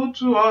been good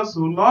to us,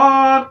 O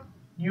Lord.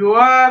 You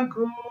are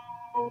good.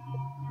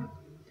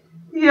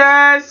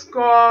 Yes,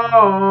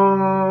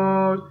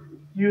 God,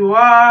 you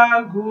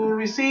are good.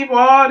 Receive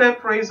all the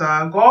praise,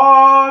 our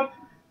God.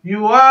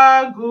 You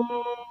are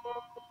good.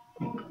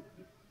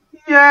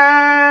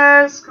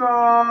 Yes,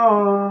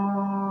 God,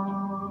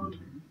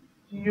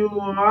 you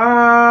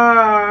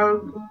are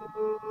good.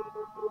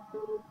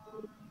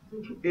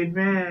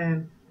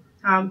 Amen.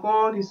 Our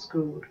God is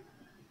good.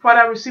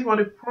 Father, receive all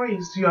the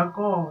praise. You are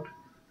God.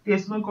 There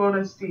is no God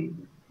as thee.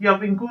 You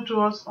have been good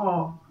to us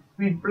all.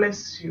 We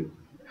bless you.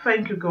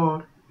 Thank you,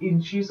 God.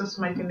 In Jesus'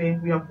 mighty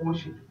name we have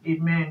worshipped.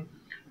 Amen.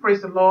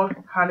 Praise the Lord.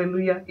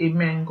 Hallelujah.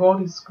 Amen.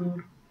 God is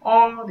good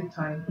all the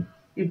time.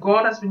 If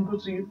God has been good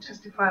to you,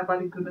 testify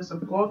about the goodness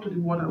of God to the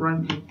world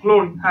around you.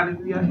 Glory.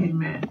 Hallelujah.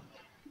 Amen.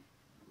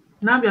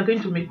 Now we are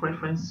going to make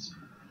reference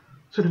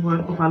to the word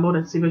of our Lord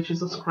and Savior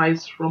Jesus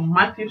Christ from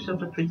Matthew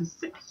chapter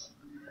 26.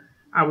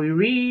 I will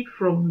read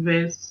from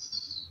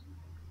verse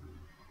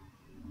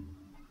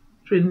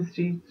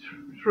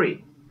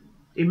 23.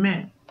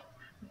 Amen.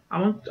 I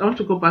want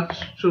to go back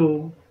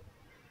to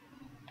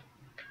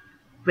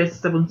verse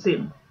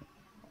 17.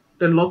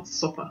 The Lord's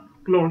Supper.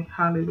 Glory.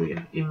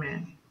 Hallelujah.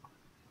 Amen.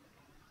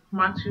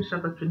 Matthew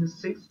chapter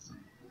 26,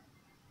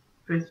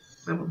 verse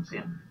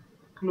 17.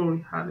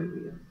 Glory.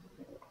 Hallelujah.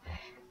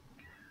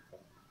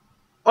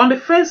 On the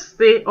first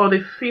day of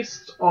the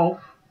Feast of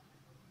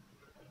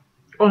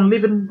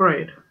Unleavened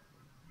Bread,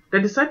 the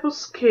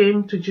disciples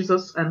came to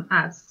Jesus and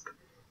asked,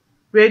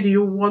 "Where do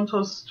you want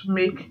us to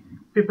make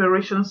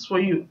preparations for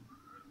you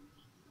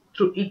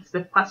to eat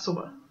the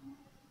Passover?"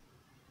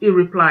 He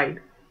replied,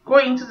 "Go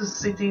into the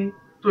city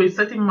to a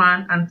certain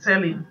man and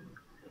tell him,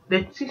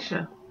 'The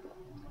teacher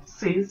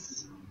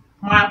says,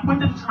 my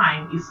appointed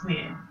time is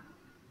near.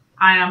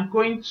 I am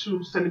going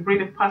to celebrate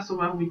the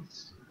Passover with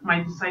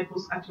my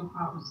disciples at your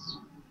house.'"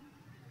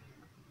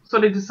 So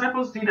the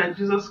disciples did as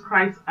Jesus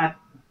Christ had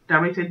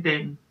directed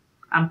them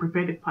and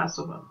prepared the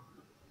Passover.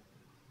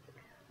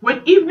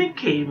 When evening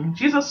came,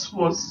 Jesus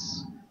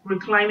was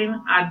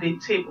reclining at the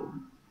table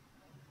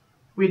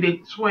with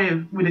the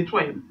 12.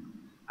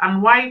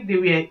 And while they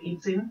were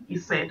eating, he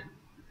said,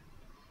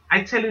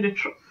 "I tell you the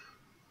truth.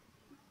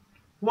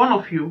 One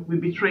of you will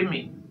betray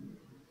me."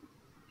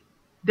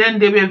 Then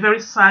they were very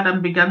sad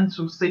and began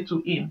to say to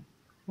him,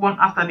 one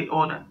after the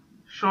other,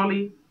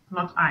 "Surely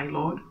not I,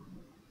 Lord."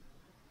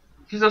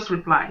 Jesus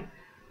replied,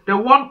 "The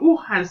one who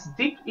has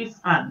dipped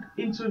his hand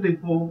into the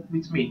bowl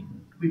with me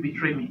will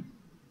betray me.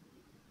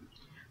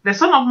 The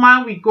Son of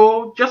Man will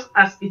go just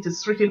as it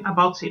is written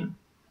about him.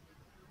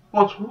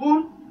 But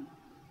woe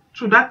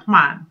to that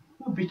man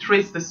who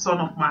betrays the Son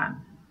of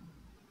Man.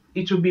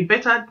 It would be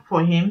better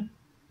for him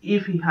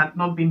if he had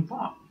not been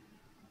born."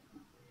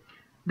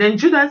 Then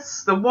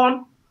Judas, the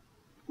one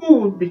who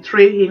would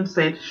betray him,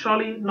 said,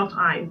 "Surely not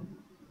I,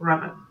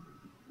 rather."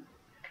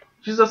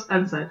 Jesus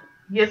answered,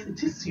 "Yes,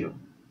 it is you."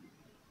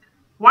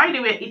 While they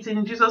were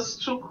eating, Jesus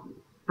took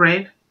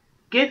bread,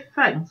 gave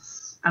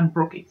thanks, and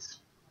broke it,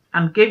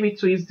 and gave it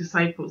to his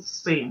disciples,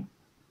 saying,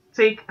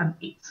 "Take and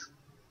eat.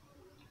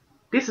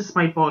 This is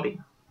my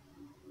body."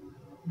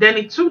 Then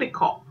he took the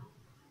cup,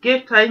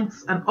 gave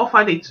thanks, and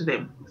offered it to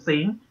them,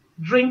 saying,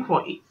 Drink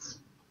from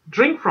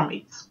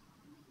it,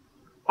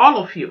 all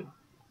of you.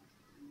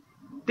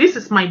 This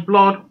is my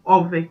blood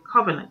of the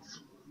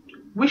covenant,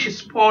 which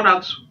is poured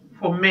out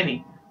for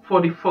many for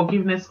the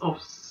forgiveness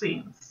of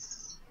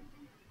sins.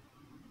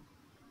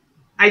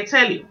 I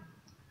tell you,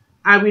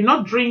 I will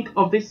not drink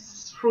of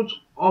this fruit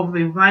of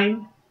the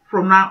vine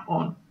from now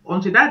on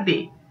until that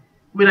day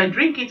when I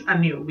drink it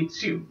anew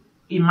with you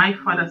in my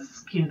Father's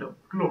kingdom.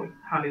 Glory.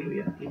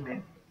 Hallelujah.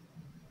 Amen.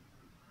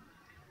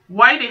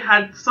 While they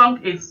had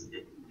sung a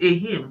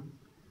hymn,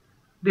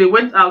 they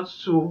went out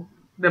to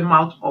the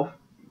Mount of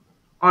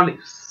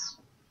Olives.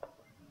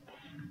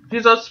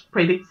 Jesus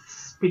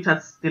predicts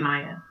Peter's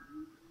denial.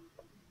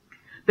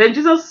 Then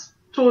Jesus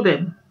told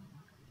them,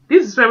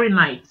 "This very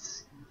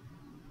night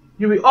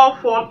you will all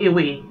fall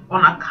away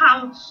on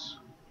account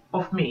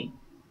of me.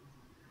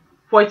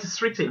 For it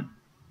is written,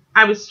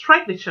 I will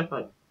strike the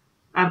shepherd,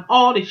 and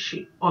all the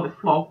sheep of the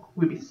flock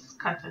will be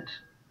scattered.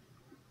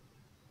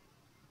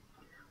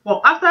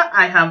 But after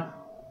I have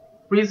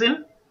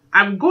risen,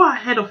 I will go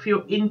ahead of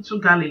you into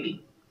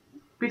Galilee."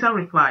 Peter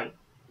replied,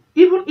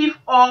 "Even if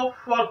all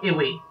fall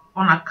away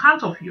on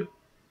account of you,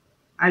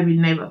 I will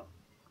never."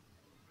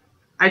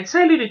 "I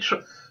tell you the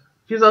truth,"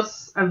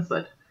 Jesus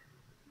answered,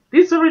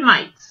 "this very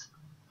night,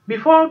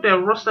 before the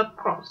rooster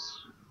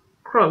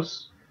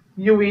crows,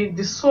 you will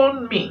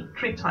disown me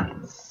 3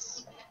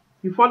 times.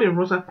 Before the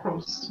rooster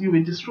crows, you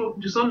will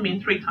disown me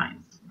 3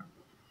 times.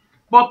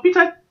 But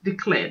Peter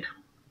declared,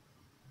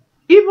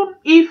 "Even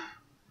if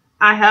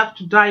I have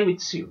to die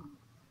with you,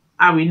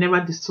 I will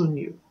never disown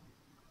you."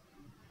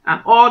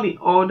 And all the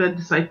other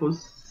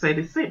disciples said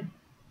the same.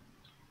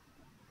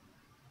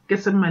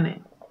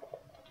 Gethsemane.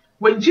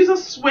 When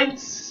Jesus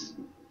went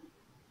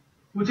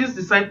with his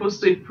disciples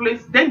to a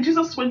place,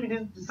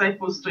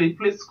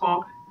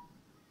 called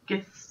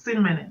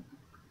Gethsemane,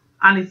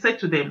 and he said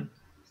to them,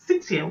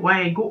 "Sit here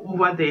while I go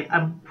over there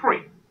and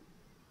pray."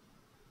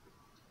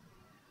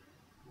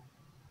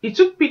 He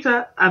took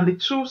Peter and the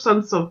 2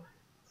 sons of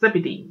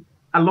Zebedee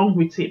along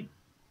with him,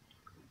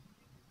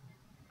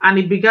 and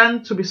he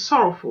began to be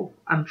sorrowful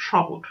and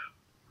troubled.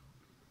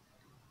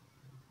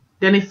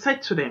 Then he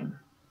said to them,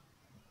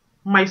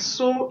 my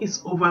soul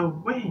is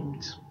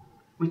overwhelmed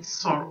with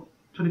sorrow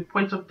to the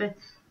point of death.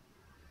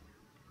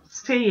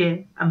 Stay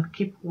here and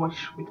keep watch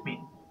with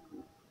me.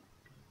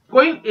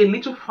 Going a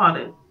little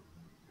farther,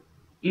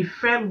 he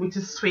fell with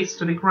his face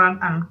to the ground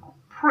and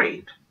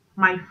prayed,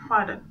 my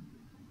Father,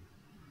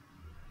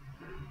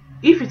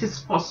 if it is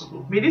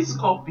possible, may this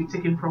cup be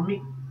taken from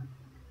me.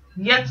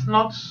 Yet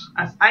not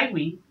as I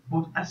will,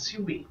 but as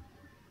you will.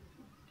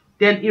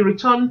 Then he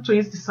returned to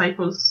his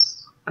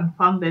disciples and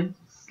found them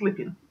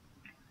sleeping.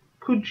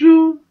 Could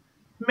you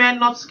men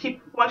not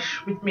keep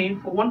watch with me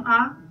for 1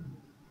 hour?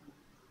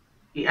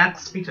 He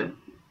asked Peter.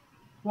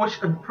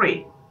 Watch and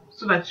pray,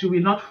 so that you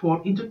will not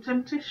fall into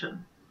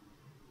temptation.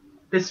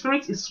 The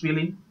spirit is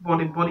willing, but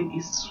the body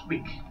is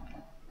weak.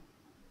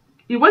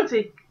 He went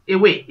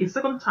away a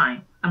second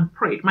time and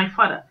prayed, my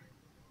Father,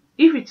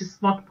 if it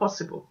is not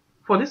possible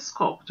for this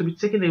cup to be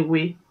taken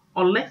away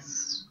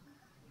unless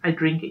I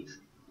drink it,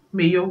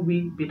 may your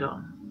will be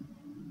done.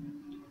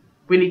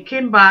 When he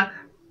came back,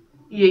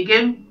 he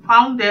again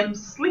found them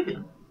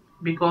sleeping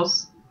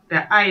because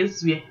their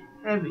eyes were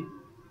heavy.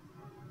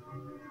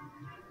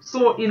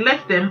 So he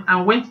left them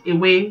and went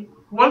away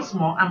once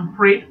more and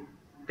prayed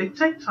the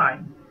third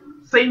time,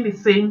 saying the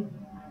same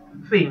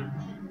thing.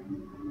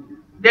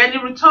 Then he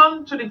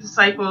returned to the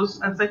disciples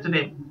and said to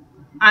them,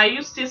 are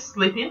you still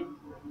sleeping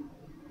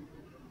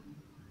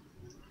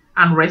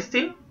and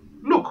resting?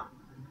 Look,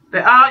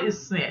 the hour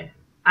is near,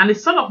 and the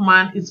Son of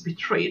Man is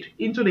betrayed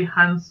into the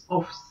hands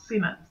of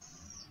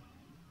sinners.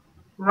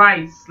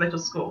 Rise, let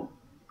us go.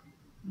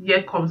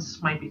 Here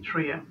comes my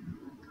betrayer.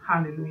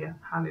 Hallelujah,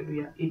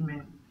 hallelujah,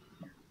 amen.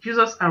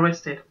 Jesus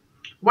arrested.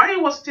 While he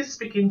was still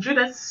speaking,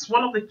 Judas,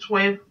 one of the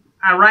 12,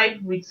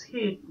 arrived with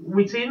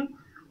him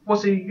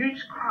was a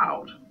huge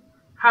crowd,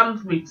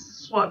 armed with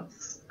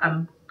swords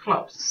and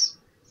clubs,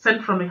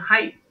 sent from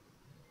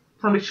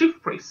the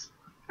chief priests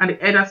and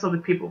the elders of the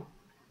people.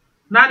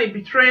 Now the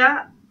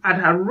betrayer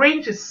had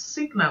arranged a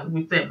signal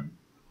with them.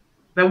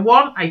 The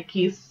one I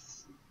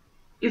kiss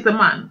is the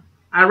man.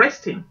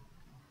 Arrest him.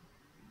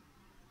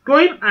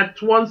 Going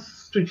at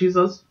once to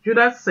Jesus,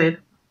 Judas said,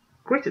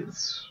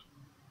 greetings,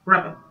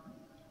 Rabbi,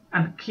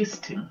 and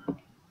kissed him.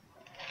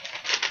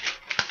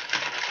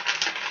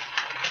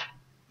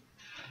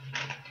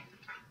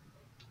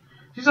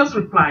 Jesus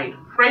replied,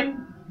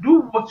 friend,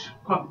 do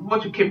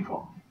what you came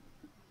for.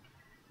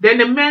 Then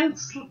the men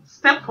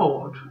stepped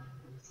forward,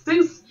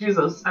 seized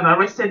Jesus, and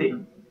arrested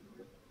him.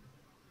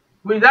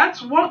 With that,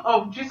 one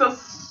of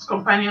Jesus'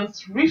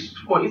 companions reached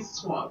for his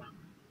sword,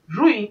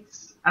 drew it,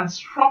 and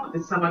struck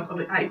the servant of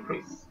the high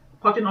priest,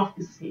 cutting off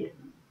his ear.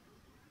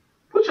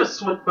 Put your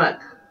sword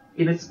back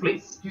in its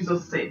place,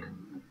 Jesus said,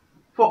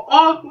 for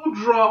all who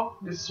draw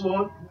the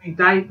sword will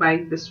die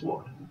by the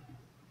sword.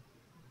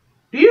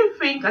 Do you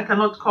think I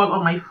cannot call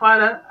on my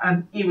Father,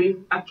 and he will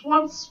at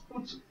once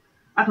put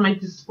at my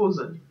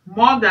disposal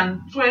more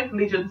than 12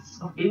 legions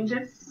of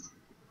angels?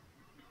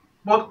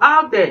 But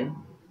how then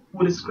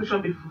will the scripture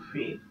be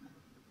fulfilled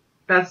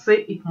that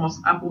say it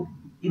must happen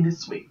in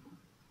this way?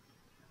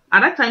 At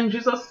that time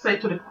Jesus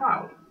said to the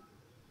crowd,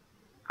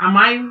 am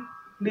I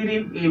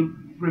leading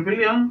a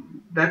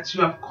rebellion that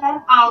you have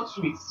come out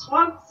with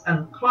swords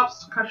and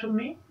clubs to capture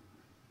me?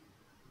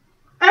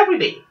 Every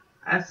day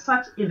I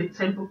sat in the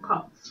temple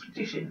courts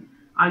teaching,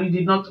 and you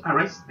did not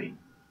arrest me.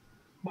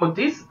 But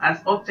this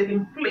has all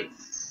taken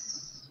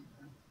place,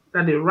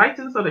 that the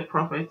writings of the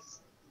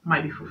prophets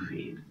might be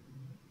fulfilled.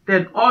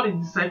 Then all the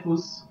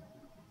disciples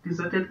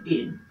deserted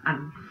him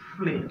and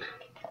fled.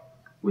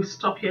 We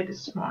stop here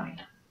this morning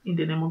in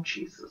the name of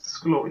Jesus.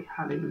 Glory,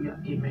 hallelujah,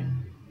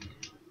 amen.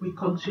 We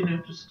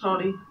continue to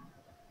study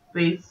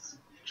this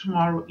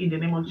tomorrow in the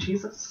name of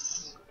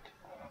Jesus.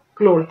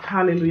 Glory,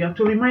 hallelujah.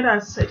 To remind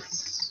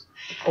ourselves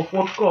of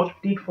what God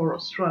did for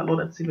us through our Lord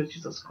and Savior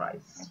Jesus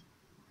Christ.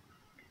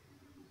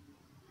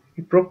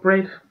 He broke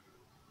bread,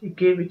 he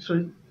gave it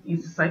to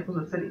his disciples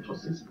and said it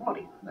was his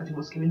body that he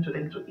was giving to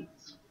them to eat.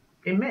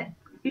 Amen.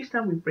 Each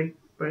time we break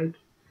bread,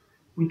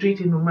 we do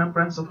it in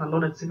remembrance of our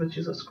Lord and Savior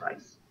Jesus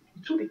Christ.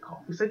 He took the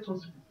cup. He said it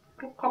was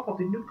the cup of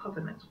the new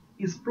covenant,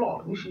 his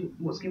blood, which he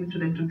was given to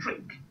them to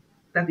drink,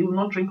 that he will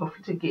not drink of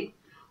it again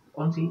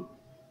until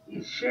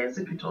he shares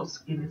it with us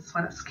in his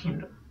Father's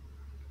kingdom.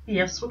 He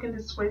has spoken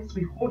these words.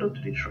 We hold on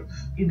to the truth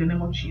in the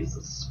name of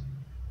Jesus,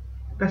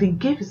 that he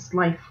gave his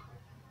life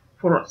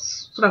for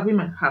us so that we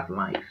might have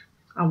life.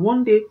 And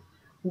one day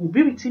we will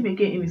be with him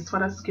again in his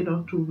Father's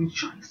kingdom to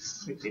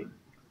rejoice with him,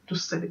 to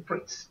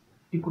celebrate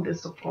the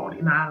goodness of God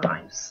in our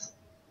lives.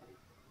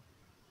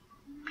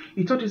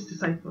 He told his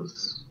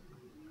disciples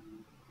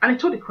and he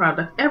told the crowd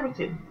that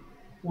everything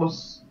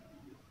was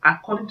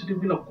according to the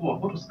will of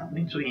God, what was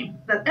happening to him.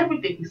 That every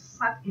day he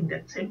sat in the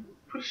temple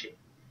preaching,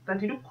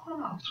 that he didn't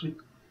come out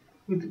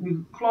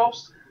with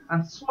clubs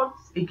and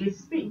swords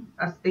against me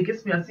as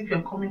if you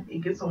are coming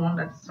against someone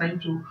that is trying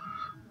to,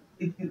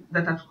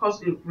 that has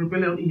caused a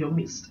rebellion in your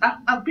midst.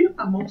 I've been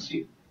amongst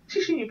you,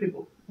 teaching you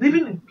people,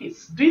 living in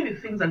peace, doing the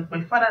things that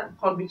my Father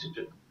called me to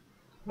do.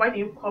 Why do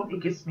you come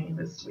against me in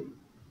this way?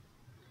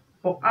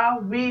 For how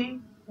we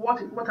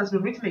what has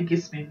been written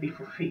against me be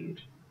fulfilled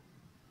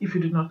if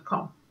you do not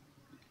come.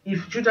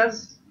 If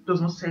Judas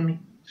does not send me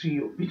to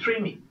you, betray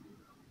me.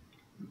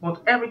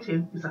 But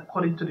everything is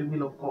according to the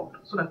will of God,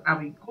 so that I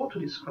will go to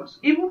this cross.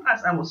 Even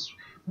as I was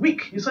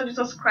weak, you saw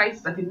Jesus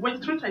Christ that he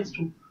went 3 times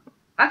to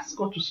ask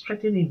God to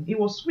strengthen him. He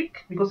was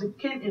weak because he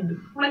came in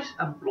the flesh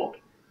and blood,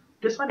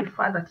 despite the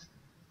fact that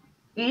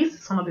he is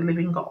the Son of the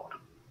living God.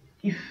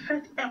 He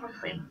felt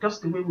everything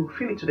just the way we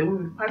feel it today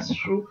when we pass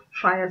through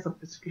trials and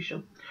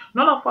persecution.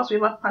 None of us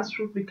will ever pass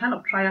through the kind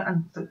of trial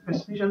and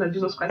persecution that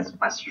Jesus Christ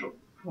passed through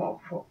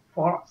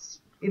for us.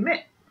 Amen.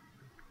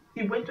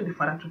 He went to the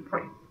Father to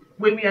pray.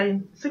 When we are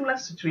in similar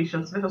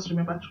situations, let us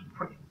remember to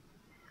pray.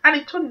 And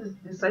he told his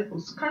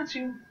disciples, can't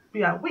you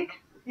be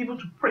awake even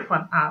to pray for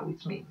an hour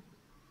with me?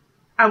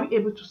 Are we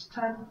able to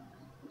stand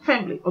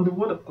firmly on the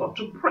word of God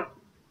to pray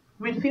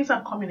when things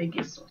are coming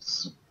against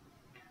us?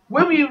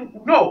 When we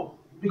know,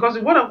 because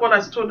the word of God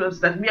has told us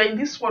that we are in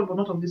this world but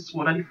not of this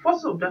world, and the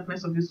forces of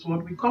darkness of this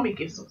world will come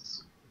against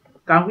us,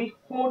 can we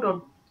hold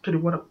on to the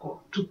word of God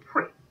to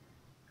pray?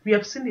 We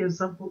have seen the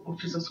example of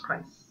Jesus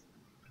Christ.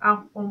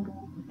 How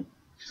humble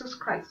Jesus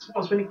Christ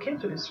was when he came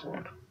to this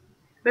world.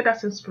 Let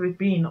that same spirit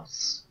be in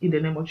us in the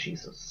name of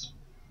Jesus.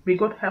 May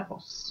God help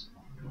us.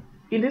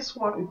 In this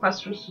world, we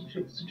pass through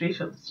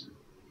situations.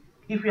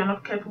 If we are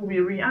not careful, we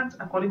react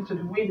according to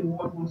the way the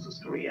world wants us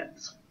to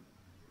react.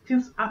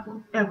 Things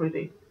happen every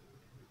day.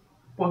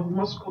 But we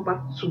must go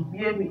back to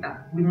where we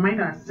are,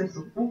 remind ourselves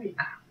of who we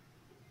are,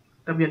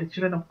 that we are the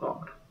children of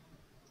God.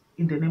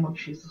 In the name of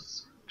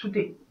Jesus.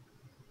 Today,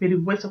 may the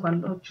words of our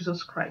Lord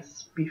Jesus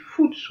Christ be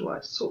food to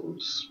our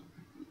souls.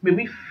 May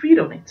we feed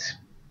on it.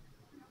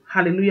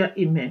 Hallelujah,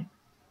 amen.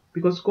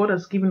 Because God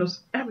has given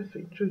us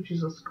everything through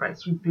Jesus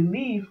Christ. We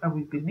believe and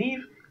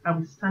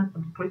we stand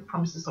on the great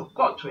promises of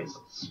God to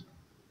us.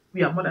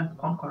 We are more than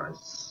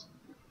conquerors.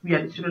 We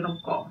are the children of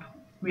God.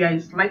 We are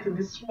his light in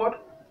this world.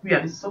 We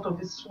are the salt of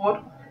this world.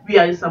 We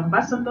are his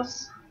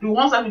ambassadors, the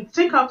ones that will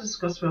take out this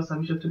gospel of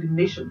salvation to the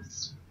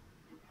nations.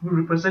 We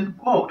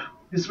represent God.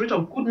 The spirit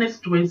of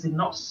goodness dwells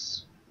in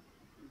us.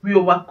 We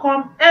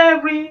overcome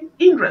every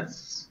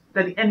hindrance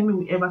that the enemy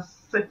will ever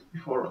set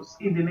before us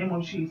in the name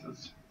of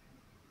Jesus.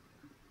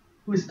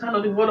 We stand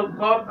on the word of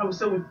God and we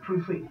say we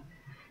prevail.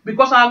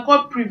 Because our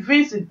God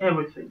prevails in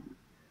everything.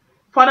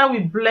 Father, we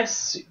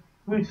bless you.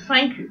 We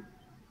thank you.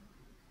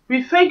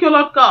 We thank you,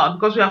 Lord God,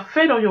 because we are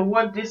fed on your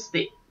word this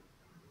day.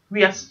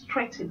 We are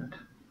strengthened.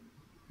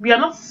 We are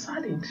not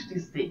saddened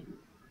this day.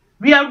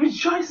 We are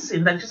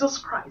rejoicing that Jesus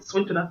Christ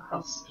went to that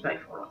cross to die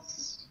for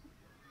us.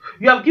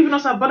 You have given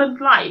us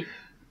abundant life.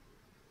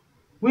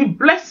 We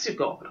bless you,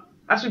 God.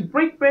 As we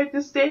break bread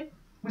this day,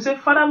 we say,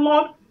 Father,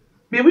 Lord,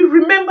 may we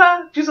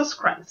remember Jesus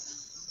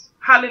Christ.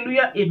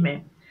 Hallelujah,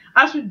 amen.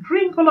 As we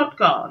drink, O Lord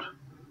God,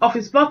 of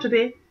his blood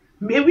today,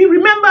 may we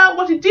remember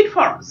what he did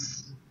for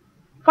us.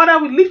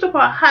 Father, we lift up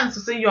our hands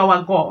to say you are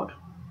our God.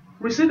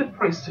 Receive the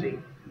praise today.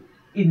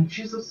 In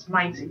Jesus'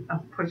 mighty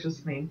and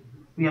precious name,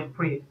 we have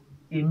prayed.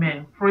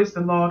 Amen. Praise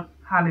the Lord.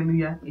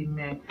 Hallelujah.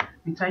 Amen.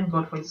 We thank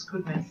God for his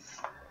goodness.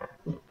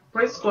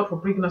 Praise God for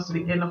bringing us to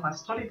the end of our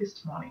study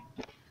this morning.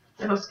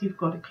 Let us give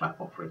God a clap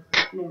of praise.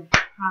 Glory.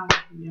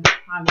 Hallelujah.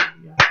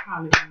 Hallelujah.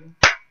 Hallelujah.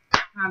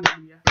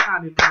 Hallelujah.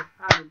 Hallelujah.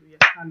 Hallelujah.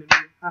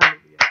 Hallelujah.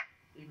 Hallelujah.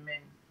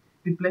 Amen.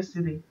 Be blessed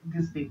today,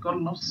 this day. God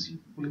loves you.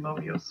 We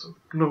love you also.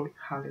 Glory.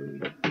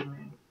 Hallelujah.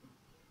 Amen.